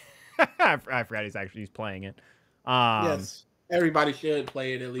 Oh, I forgot he's playing it. Yes, everybody should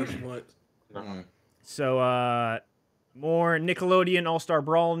play it at least once. So, more Nickelodeon All-Star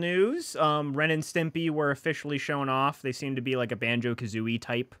Brawl news. Ren and Stimpy were officially shown off. They seem to be like a Banjo-Kazooie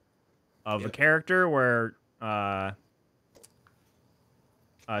type of a character where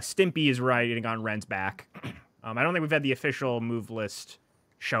Stimpy is riding on Ren's back. I don't think we've had the official move list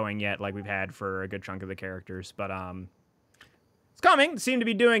showing yet like we've had for a good chunk of the characters, but it's coming. They seem to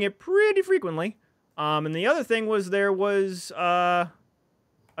be doing it pretty frequently. And the other thing was there was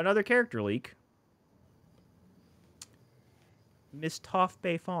another character leak. Miss Toph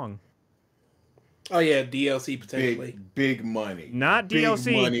Beifong. Oh yeah, DLC potentially. Big money. Not big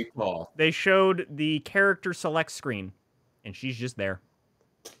DLC. Money call. They showed the character select screen, and she's just there.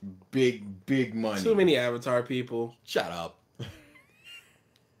 Big money. Too many Avatar people. Shut up.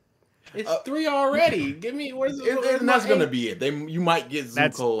 It's 3 already. Give me where's And that's gonna be it. You might get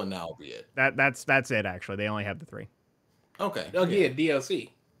Zuko, and that'll be it. That's it. Actually, they only have the 3. Okay. Oh yeah, DLC.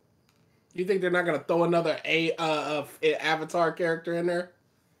 You think they're not gonna throw another Avatar character in there?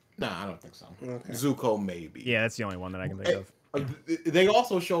 Nah, I don't think so. Okay. Zuko maybe. Yeah, that's the only one that I can think of. They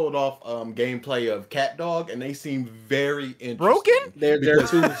also showed off gameplay of Cat Dog, and they seem very interesting. Broken? They're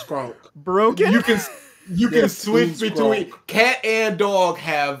too strong. Broken? You can switch between cat and dog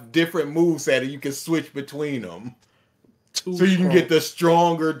have different moveset, and you can switch between them. So you can get the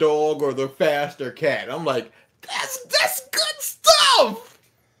stronger dog or the faster cat. I'm like, that's good stuff.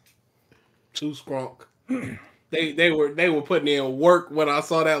 Too strong. They were putting in work when I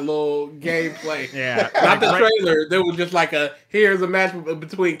saw that little gameplay. Yeah. Not the trailer. There was just like here's a match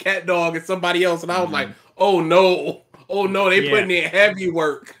between Cat Dog and somebody else, and I was like, oh no, they putting in heavy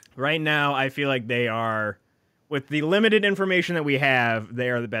work. Right now, I feel like they are, with the limited information that we have, they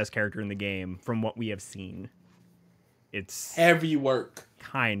are the best character in the game from what we have seen. It's heavy work.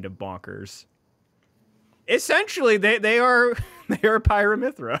 Kind of bonkers. Essentially, they are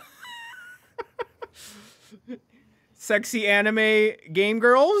Pyramithra. Sexy anime game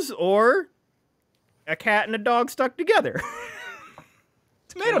girls or a cat and a dog stuck together.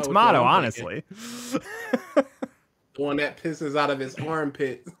 Tomato, honestly. The one that pisses out of his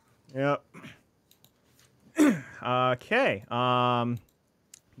armpit. Yep. Okay.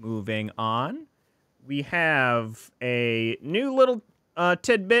 Moving on. We have a new little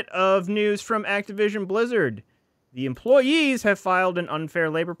tidbit of news from Activision Blizzard. The employees have filed an unfair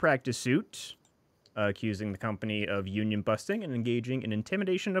labor practice suit, accusing the company of union busting and engaging in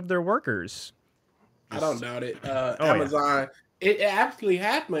intimidation of their workers. I don't doubt it. Amazon, it absolutely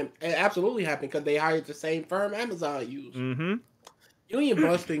happened. It absolutely happened because they hired the same firm Amazon used. Mm-hmm. Union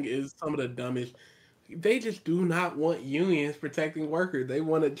busting is some of the dumbest. They just do not want unions protecting workers. They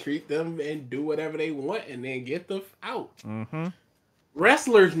want to treat them and do whatever they want and then get them out. Mm-hmm.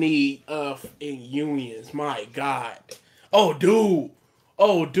 Wrestlers need in unions. My God. Oh, dude.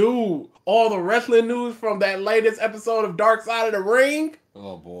 All the wrestling news from that latest episode of Dark Side of the Ring.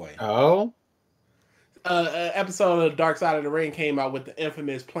 Oh boy. Oh. Episode of Dark Side of the Ring came out with the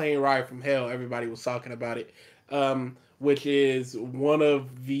infamous plane ride from hell. Everybody was talking about it, which is one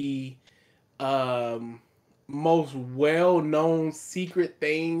of the most well-known secret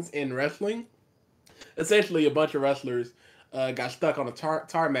things in wrestling. Essentially, a bunch of wrestlers got stuck on a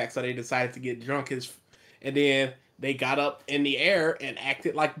tarmac, so they decided to get drunk, and then they got up in the air and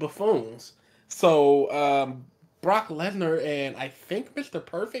acted like buffoons. So Brock Lesnar and I think Mr.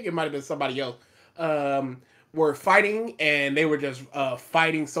 Perfect, it might have been somebody else, were fighting, and they were just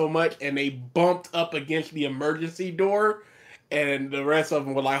fighting so much, and they bumped up against the emergency door, and the rest of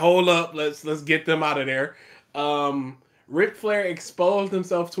them were like, "Hold up, let's get them out of there." Ric Flair exposed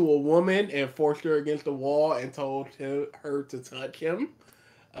himself to a woman and forced her against the wall and told her to touch him.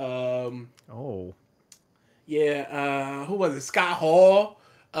 Yeah, who was it? Scott Hall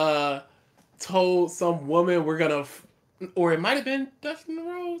told some woman we're gonna, or it might have been Dustin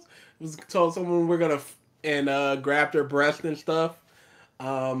Rhodes, was told someone we're gonna, and grabbed her breast and stuff.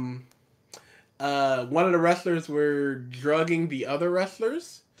 One of the wrestlers were drugging the other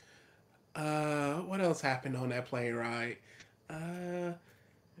wrestlers. What else happened on that plane ride?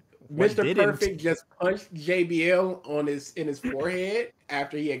 What Mr. didn't? Perfect just punched JBL on his forehead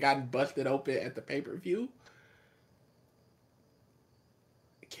after he had gotten busted open at the pay-per-view.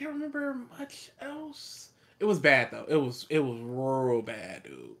 I can't remember much else. It was bad though. It was real bad,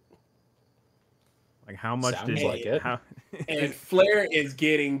 dude. Like how much Sounds did like it. how And Flair is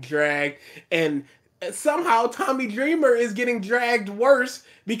getting dragged, and somehow Tommy Dreamer is getting dragged worse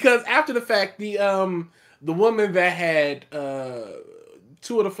because after the fact, the woman that had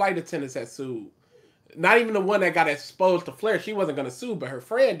two of the flight attendants had sued. Not even the one that got exposed to Flair. She wasn't gonna sue, but her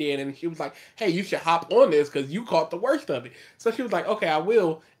friend did, and she was like, "Hey, you should hop on this because you caught the worst of it." So she was like, "Okay, I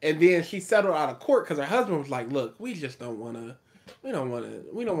will." And then she settled out of court because her husband was like, "Look, we just don't want to. We don't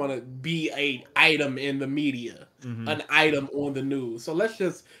want to be a item in the media, an item on the news. So let's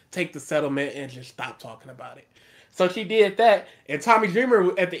just take the settlement and just stop talking about it." So she did that, and Tommy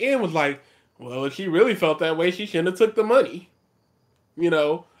Dreamer at the end was like, "Well, if she really felt that way, she shouldn't have took the money." You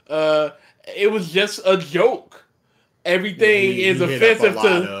know, it was just a joke. Everything is You hit up offensive a lot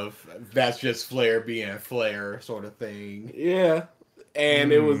to of that's just Flair being Flair sort of thing. yeah,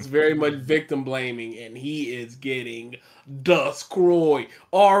 and it was very much victim blaming, and he is getting destroyed.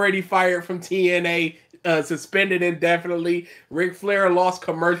 Already fired from TNA, suspended indefinitely. Ric Flair lost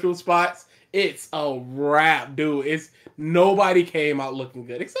commercial spots. It's a wrap, dude. It's nobody came out looking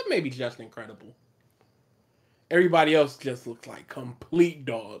good except maybe Just Incredible. Everybody else just looks like complete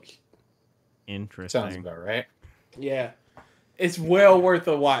dogs. Interesting. Sounds about right. Yeah, it's well worth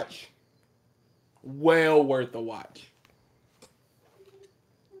a watch. Well worth a watch.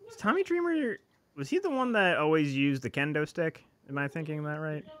 Was Tommy Dreamer, was he the one that always used the kendo stick? Am I thinking that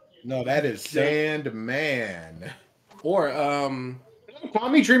right? No, that is Sandman. Or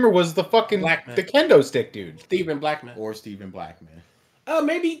Tommy Dreamer was the fucking Blackman. the kendo stick dude. Stephen Blackman. Or Stephen Blackman.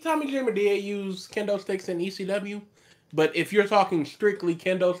 Maybe Tommy Dreamer did use kendo sticks in ECW, but if you're talking strictly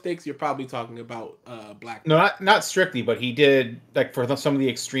kendo sticks, you're probably talking about Blackman. No, not strictly, but he did like for some of the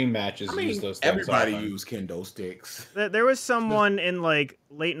extreme matches. I mean, use those things Everybody often. used kendo sticks. There was someone in like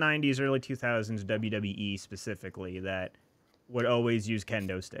late 90s, early 2000s WWE specifically that would always use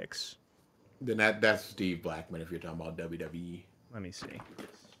kendo sticks. Then that's Steve Blackman if you're talking about WWE. Let me see.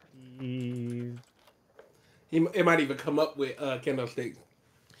 Steve... It might even come up with kendo sticks.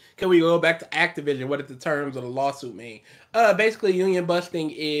 Can we go back to Activision? What did the terms of the lawsuit mean? Basically, union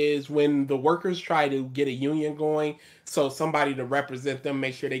busting is when the workers try to get a union going, so somebody to represent them,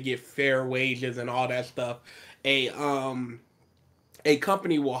 make sure they get fair wages and all that stuff. A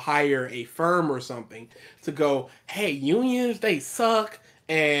company will hire a firm or something to go, hey, unions, they suck.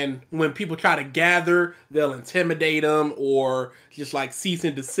 And when people try to gather, they'll intimidate them or just like cease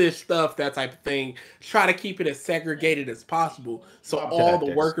and desist stuff, that type of thing. Try to keep it as segregated as possible. So all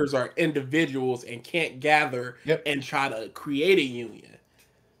the workers are individuals and can't gather and try to create a union.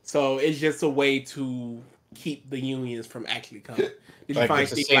 So it's just a way to keep the unions from actually coming. Did you find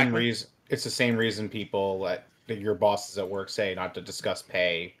it's the same reason? It's the same reason people let your bosses at work say not to discuss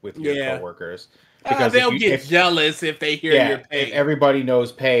pay with your coworkers. Because they'll get jealous if they hear your pay. If everybody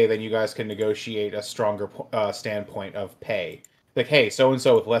knows pay, then you guys can negotiate a stronger standpoint of pay. Like, hey,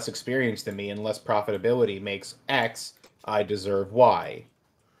 so-and-so with less experience than me and less profitability makes X, I deserve Y.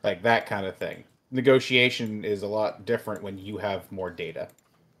 Like, that kind of thing. Negotiation is a lot different when you have more data.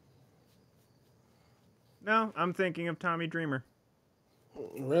 No, I'm thinking of Tommy Dreamer.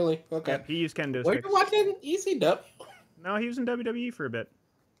 Really? Okay. Yep, he used kendo Were sticks. you watching ECW? No, he was in WWE for a bit.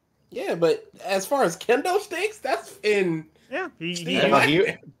 Yeah, but as far as kendo sticks, that's in... Yeah,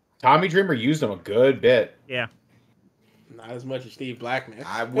 Tommy Dreamer used them a good bit. Yeah. Not as much as Steve Blackman.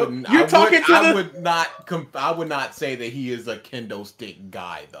 I wouldn't. I would not say that he is a kendo stick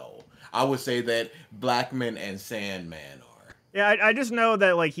guy, though. I would say that Blackman and Sandman are. Yeah, I just know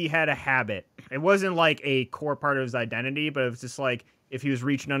that like he had a habit. It wasn't like a core part of his identity, but it was just like if he was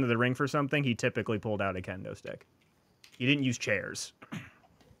reaching under the ring for something, he typically pulled out a kendo stick. He didn't use chairs.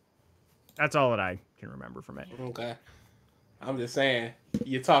 That's all that I can remember from it. Okay. I'm just saying,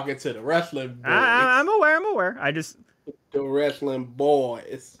 you're talking to the wrestling boys. I'm aware. I just... The wrestling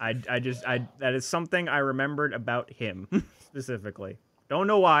boys. That is something I remembered about him, specifically. Don't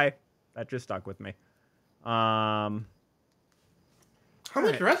know why. That just stuck with me. How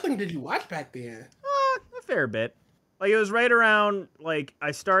much wrestling did you watch back then? A fair bit. Like, it was right around, like,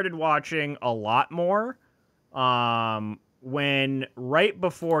 I started watching a lot more, when right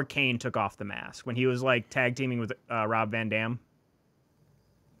before Kane took off the mask, when he was like tag teaming with Rob Van Dam.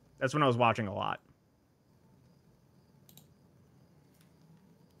 That's when I was watching a lot.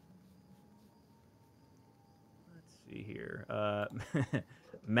 Let's see here.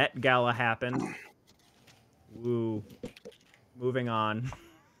 Met Gala happened. Woo. Moving on.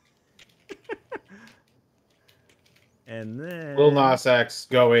 And then Lil Nas X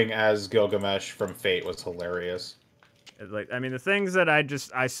going as Gilgamesh from Fate was hilarious. like, I mean, the things that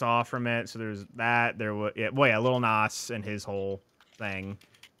I saw from it. So there's that. There was Lil Nas and his whole thing.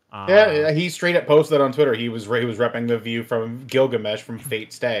 Yeah, he straight up posted on Twitter. He was repping the view from Gilgamesh from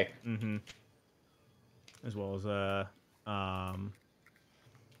Fate Stay. Mm-hmm. As well as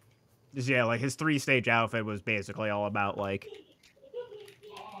just, yeah, like his 3-stage outfit was basically all about like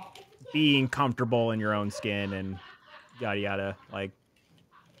being comfortable in your own skin and yada yada. Like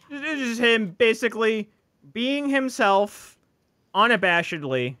it's just him basically being himself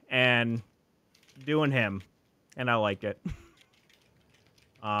unabashedly and doing him, and I liked it.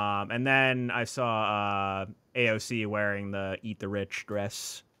 And then I saw AOC wearing the Eat the Rich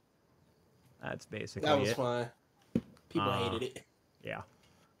dress. That's basically That was it. fine. People hated it. Yeah.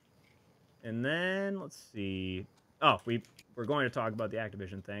 And then let's see. Oh, we're going to talk about the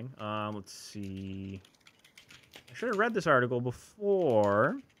Activision thing. Let's see. I should have read this article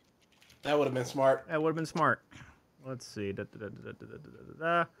before. That would have been smart. That would have been smart. Let's see. That's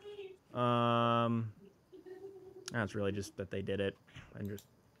really just that they did it, and just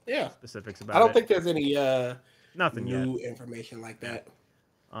specifics about it. I don't think there's any nothing new yet. information like that.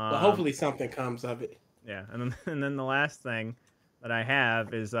 But hopefully something comes of it. Yeah, and then the last thing that I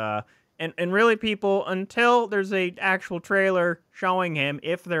have is and really, people, until there's a actual trailer showing him,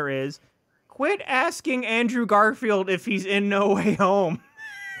 if there is, quit asking Andrew Garfield if he's in No Way Home.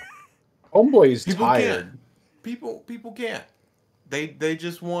 Homeboy's People tired. can't. People can't. They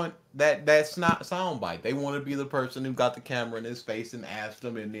just want that's not soundbite. They want to be the person who got the camera in his face and asked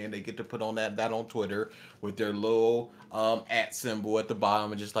them, and then they get to put on that on Twitter with their little @ symbol at the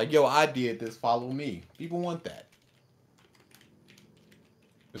bottom and just like, yo, I did this, follow me. People want that.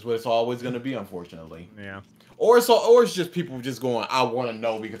 It's what it's always going to be, unfortunately. Yeah. Or it's just people just going, I want to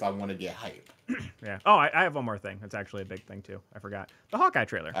know because I want to get hype. Yeah. Oh, I have one more thing. That's actually a big thing too. I forgot the Hawkeye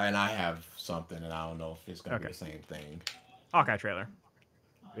trailer. And I have something, and I don't know if it's going to be the same thing. Hawkeye trailer.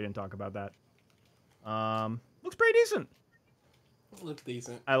 We didn't talk about that. Looks pretty decent. Looks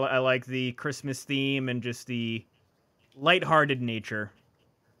decent. I like the Christmas theme and just the lighthearted nature.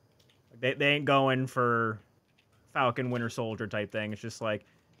 They ain't going for Falcon Winter Soldier type thing. It's just like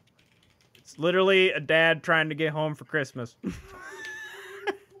it's literally a dad trying to get home for Christmas,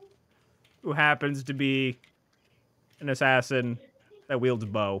 who happens to be an assassin that wields a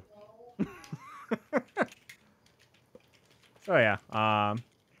bow. So yeah,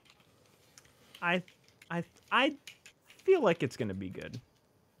 I feel like it's gonna be good.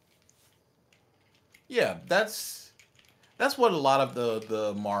 Yeah, that's what a lot of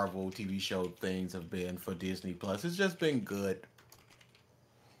the Marvel TV show things have been for Disney Plus. It's just been good.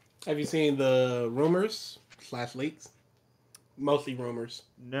 Have you seen the rumors / leaks? Mostly rumors.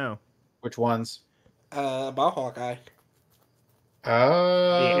 No, Which ones? About Hawkeye. the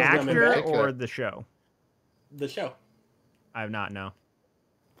who's coming actor back? or the show? The show. I have not know.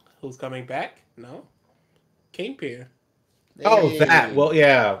 Who's coming back? No. Kingpin. Oh, that. Well,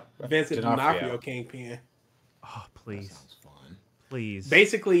 yeah. Vincent D'Onofrio. D'Onofrio Kingpin. Oh, please, Sounds fun. please.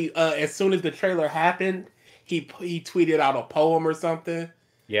 Basically, as soon as the trailer happened, he tweeted out a poem or something.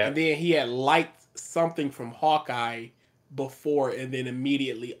 Yeah. And then he had liked something from Hawkeye before and then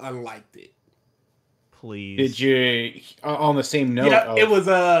immediately unliked it. Please. Did you, on the same note? Yeah, of,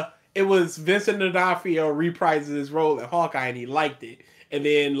 it was Vincent D'Onofrio reprises his role at Hawkeye and he liked it. And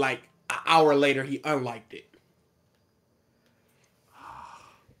then like an hour later he unliked it.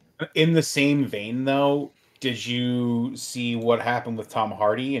 In the same vein, though, did you see what happened with Tom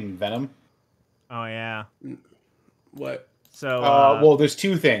Hardy and Venom? Oh yeah. What? So Well, there's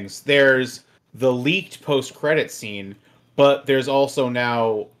two things. There's the leaked post-credit scene, but there's also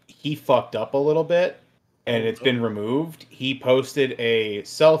now he fucked up a little bit, and it's been removed. He posted a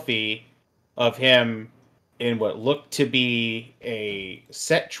selfie of him in what looked to be a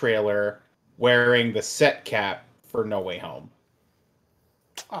set trailer wearing the set cap for No Way Home.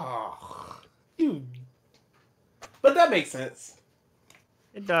 Oh, you. But that makes sense.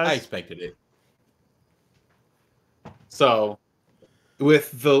 it does. I expected it. So,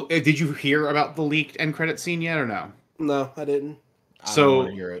 with the did you hear about the leaked end credit scene yet or no? No, I didn't. I So- don't want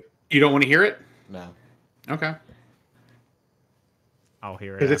to hear it. You don't want to hear it? No. Okay. I'll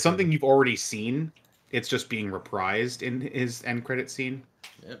hear it. Because it's after. something you've already seen. It's just being reprised in his end credit scene.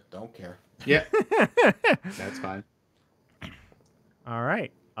 Yep, don't care. Yeah, that's fine. All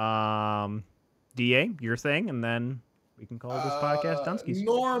right. DA, your thing, and then we can call this podcast Dunskies.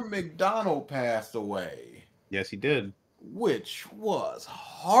 Norm Macdonald passed away. Yes, he did. which was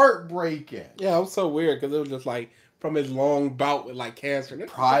heartbreaking. Yeah, it was so weird because it was just like from his long bout with like cancer.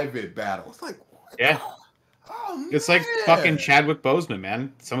 Private battle. It's like, what Yeah. Oh, It's like fucking Chadwick Boseman,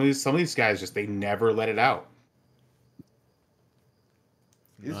 man. Some of these guys just they never let it out.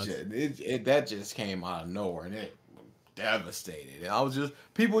 That just came out of nowhere and it devastated. And I was just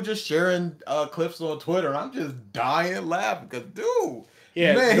people just sharing clips on Twitter and I'm just dying laughing because dude,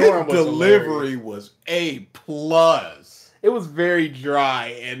 yeah, man, Norm his was delivery hilarious. was A+. It was very dry,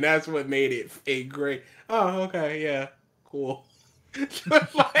 and that's what made it a great. Oh, okay, yeah, cool.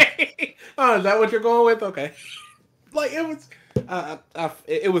 Like, oh, is that what you're going with? Okay, like it was.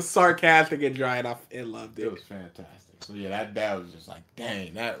 It was sarcastic and dry, and I loved it. It was fantastic. So yeah, that was just like,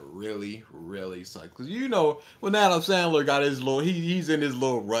 dang, that really, really sucked. Because you know, when Adam Sandler got his little, he's in his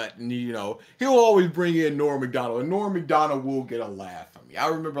little rut, and you know, he'll always bring in Norm Macdonald, and Norm Macdonald will get a laugh from me. I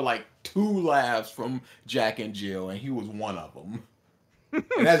remember like 2 laughs from Jack and Jill, and he was one of them.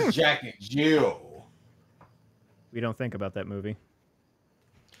 And that's Jack and Jill. We don't think about that movie.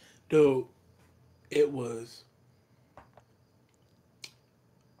 Dude, it was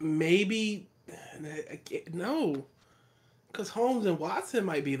maybe no, because Holmes and Watson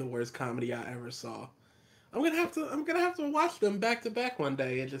might be the worst comedy I ever saw. I'm gonna have to watch them back to back one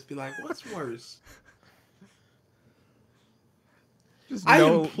day and just be like, what's worse? I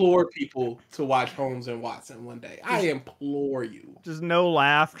implore people to watch Holmes and Watson one day. I implore you. Just no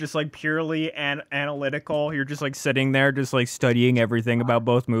laugh, just like purely analytical. You're just like sitting there, just like studying everything about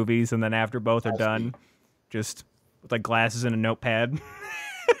both movies, and then after both are done, just with like glasses and a notepad.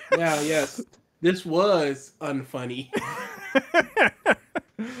 Yeah, yes. This was unfunny.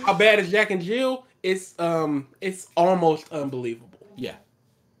 How bad is Jack and Jill? It's almost unbelievable. Yeah,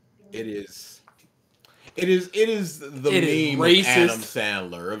 it is. It is the meme of Adam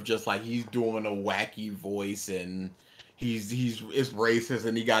Sandler of just like he's doing a wacky voice and it's racist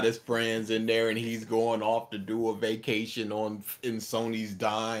and he got his friends in there and he's going off to do a vacation in Sony's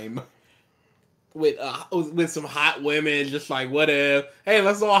dime with some hot women, just like whatever. Hey,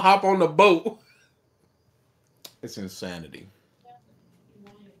 let's all hop on the boat. It's insanity.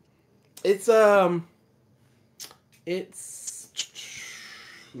 It's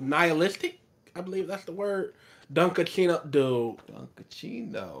nihilistic. I believe that's the word. Dunkachino, dude.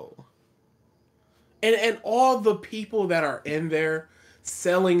 Dunkachino. And all the people that are in there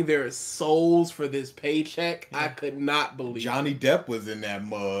selling their souls for this paycheck, I could not believe. Johnny Depp was in that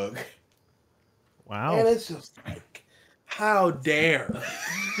mug. Wow. And it's just like, how dare.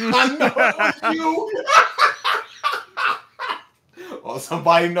 I know it was you. Oh,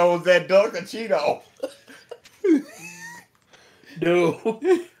 somebody knows that Dunkachino.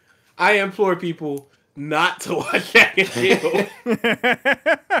 Dude. I implore people not to watch Jack and Jill.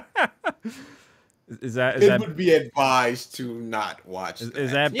 It would be advised to not watch.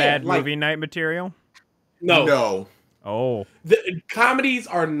 Is that bad movie night material? No. Oh. The comedies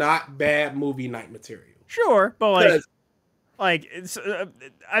are not bad movie night material. Sure, but it's,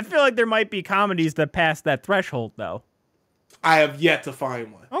 I feel like there might be comedies that pass that threshold, though. I have yet to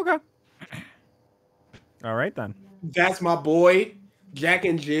find one. Okay. All right, then. That's my boy. Jack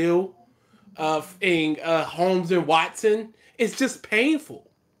and Jill, Holmes and Watson, it's just painful.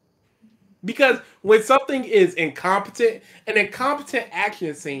 Because when something is incompetent, an incompetent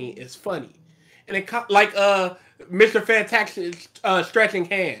action scene is funny. And like Mr. Fantastic stretching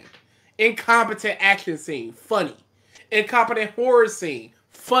hand. Incompetent action scene, funny. Incompetent horror scene,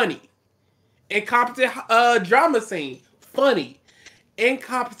 funny. Incompetent drama scene, funny.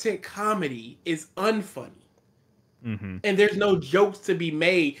 Incompetent comedy is unfunny. Mm-hmm. And there's no jokes to be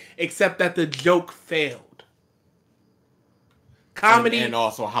made except that the joke failed. Comedy and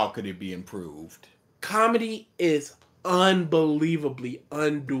also how could it be improved? Comedy is unbelievably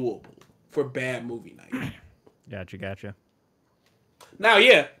undoable for bad movie night. Gotcha. Now,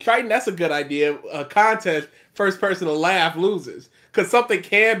 yeah, Triton, that's a good idea. A contest, first person to laugh loses. Because something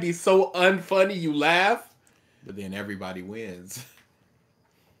can be so unfunny you laugh. But then everybody wins.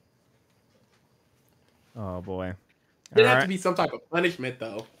 Oh, boy. There'd have to be some type of punishment,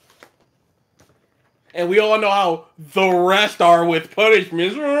 though. And we all know how the rest are with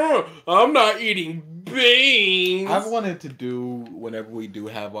punishments. I'm not eating beans. I wanted to do, whenever we do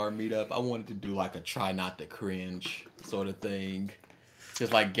have our meetup, I wanted to do like a try not to cringe sort of thing.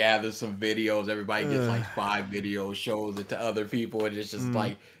 Just like gather some videos. Everybody gets like 5 videos, shows it to other people, and it's just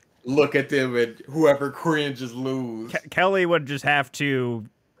like look at them and whoever cringes lose. Kelly would just have to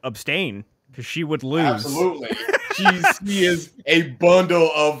abstain because she would lose. Absolutely. She is a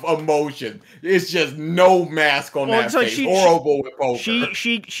bundle of emotion. It's just no mask on that face. Horrible with poker.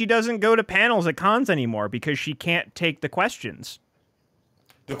 She doesn't go to panels at cons anymore because she can't take the questions.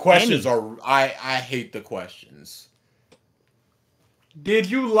 The questions are I hate the questions.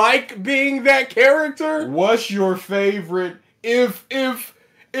 Did you like being that character? What's your favorite? If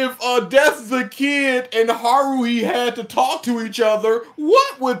Death's the kid and Haruhi had to talk to each other,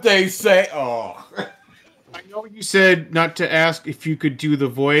 what would they say? Oh. I know you said not to ask if you could do the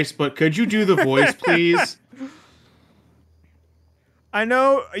voice, but could you do the voice, please? I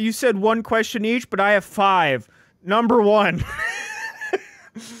know you said one question each, but I have 5. Number 1.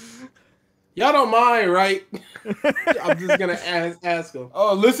 Y'all don't mind, right? I'm just gonna ask him.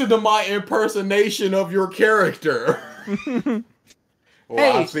 Oh, listen to my impersonation of your character.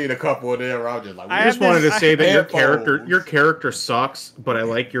 Well, I've seen a couple of them where I'm just like, I just wanted to say that your character sucks, but I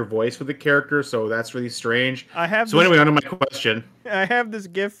like your voice for the character, so that's really strange. Anyway, on to my question. I have this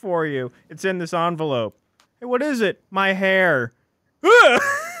gift for you. It's in this envelope. Hey, what is it? My hair.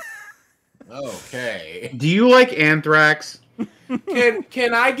 Okay. Do you like anthrax?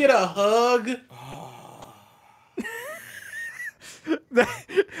 Can I get a hug?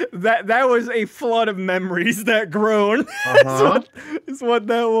 That was a flood of memories that groan. Is what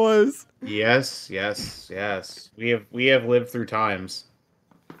that was. Yes. We have lived through times.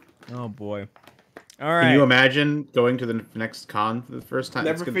 Oh boy. All right. Can you imagine going to the next con for the first time?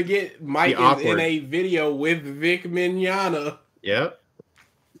 Never forget, Mike is in a video with Vic Mignogna. Yep.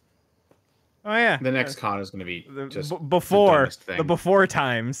 Oh yeah. The next con is going to be just before the before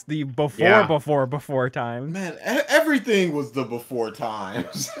times, the before times. Man, everything was the before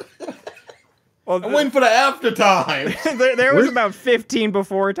times. Well, I'm waiting for the after times. there was about 15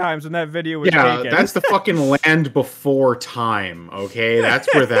 before times when that video was taken. That's the fucking land before time. Okay,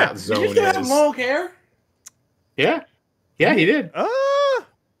 that's where that zone is. Did you still have long hair? Yeah, he did.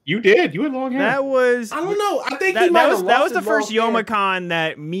 You did. You had long hair. That was. I don't know. I think that was the first YomaCon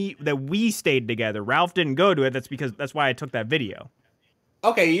that we stayed together. Ralph didn't go to it. That's why I took that video.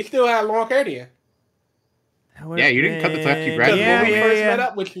 Okay, you still had long hair then. Yeah, you didn't cut the after you graduated. When we first met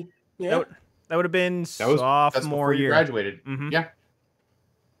up with you. Yeah. That would have been sophomore year. You graduated. Mm-hmm. Yeah.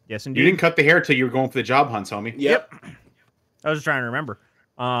 Yes, indeed. You didn't cut the hair till you were going for the job hunts, homie. Yep. I was just trying to remember.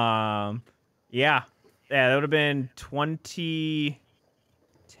 Yeah, that would have been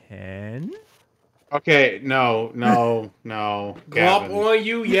 2010. Okay, no. Glomp on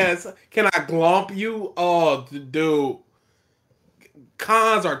you? Yes. Can I glomp you? Oh, dude.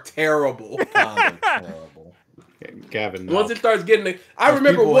 Cons are terrible. Gavin, no. Once it starts getting, I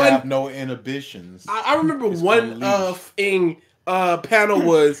remember people one have no inhibitions. I remember one panel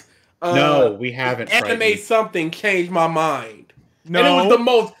was no, we haven't. Anime something changed my mind. No, and it was the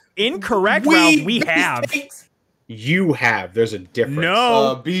most incorrect. Ralph, we have. You have. There's a difference.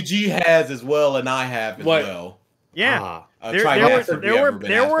 No, BG has as well, and I have as well. Yeah, there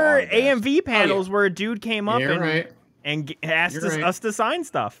were AMV panels where a dude came up and asked us to sign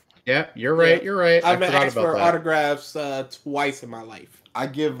stuff. Yeah, you're right. You're right. I've been asked for autographs twice in my life. I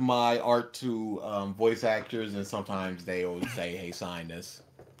give my art to voice actors, and sometimes they always say, "Hey, sign this."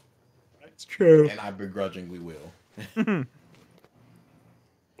 That's true. And I begrudgingly will.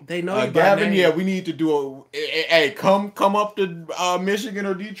 They know you Gavin, by name. yeah, we need to do hey, come up to Michigan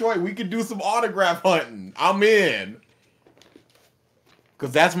or Detroit. We could do some autograph hunting. I'm in.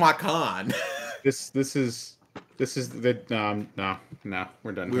 Because that's my con. This is the no,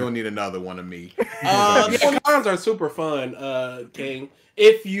 we're done. We don't need another one of me. Cons are super fun, King.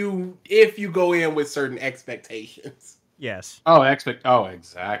 If you go in with certain expectations. Yes. Oh,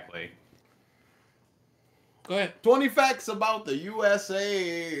 exactly. Go ahead. 20 facts about the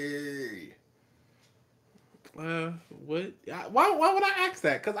USA. What? Why would I ask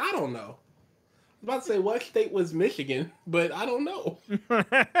that? Because I don't know. I was about to say what state was Michigan, but I don't know.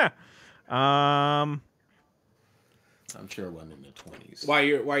 I'm sure it wasn't in the 20s.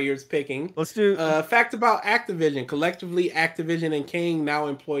 While you're picking, let's do facts about Activision. Collectively, Activision and King now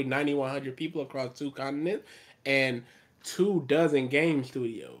employ 9,100 people across 2 continents and 24 game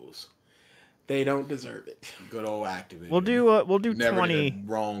studios. They don't deserve it. Good old Activision. We'll do Never 20. Did the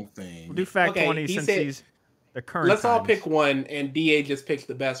wrong thing. We'll do fact 20 since he's the current. Let's all times. pick one, and DA just picks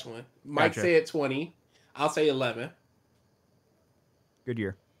the best one. Mike said 20. I'll say 11. Good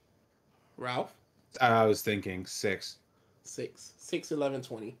year. Ralph? I was thinking 6. 6, 11,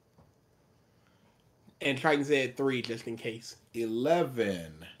 20. And Triton said 3 just in case.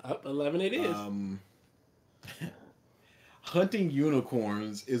 11. Up 11 it is. Hunting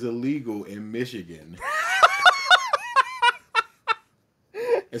unicorns is illegal in Michigan.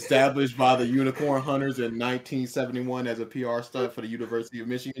 Established by the Unicorn Hunters in 1971 as a PR stunt for the University of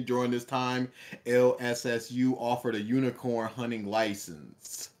Michigan. During this time, LSSU offered a unicorn hunting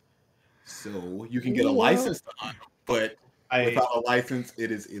license. So you can get a license to hunt, but without a license,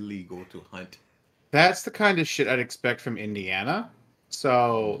 it is illegal to hunt. That's the kind of shit I'd expect from Indiana.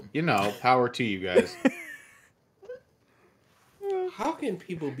 So, power to you guys. How can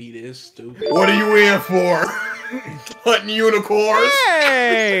people be this stupid? What are you in for? Hunting unicorns?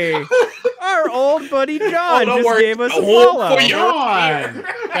 Hey! Our old buddy John don't just worry. gave us a I won't follow. for you. John!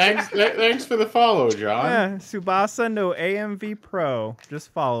 Thanks for the follow, John. Yeah, Subasa no AMV Pro just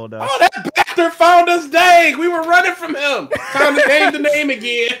followed us. Oh, that bastard found us. Dang, we were running from him. Time to name the name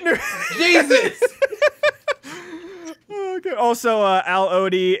again. Jesus. Okay. Also, Al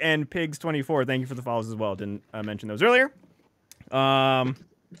Odie and Pigs24, thank you for the follows as well. Didn't mention those earlier. That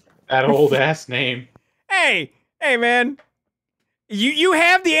old ass name. Hey, man. You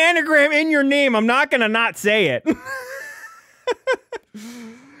have the anagram in your name. I'm not gonna not say it.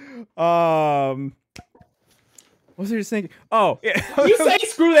 What was I just thinking? Oh, yeah. You say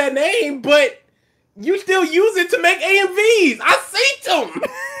screw that name, but you still use it to make AMVs. I seen them.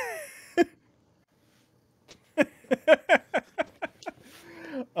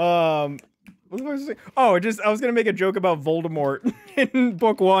 What was I saying? Oh, I was gonna make a joke about Voldemort in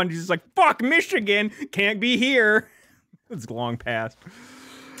book 1. He's just like, fuck Michigan, can't be here. It's long past.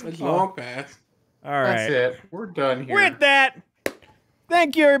 It's long past. All right. That's it. We're done here. With that,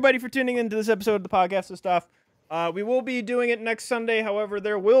 thank you everybody for tuning into this episode of the podcast and stuff. We will be doing it next Sunday. However,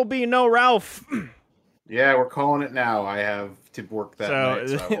 there will be no Ralph. Yeah, we're calling it now. I have to work that night.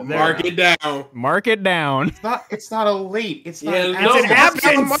 So I will Mark it down. Mark it down. It's not a late. It's not an no, absence. it's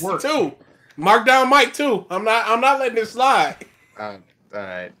an Mark absence. down Mike too. Mark down Mike too. I'm not letting this slide. All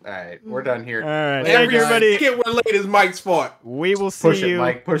right. We're done here. All right. Thank you, everybody. Get what late is Mike's fault. We will see Push you it,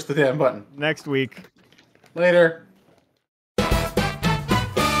 Mike. Push the damn button. next week. Later.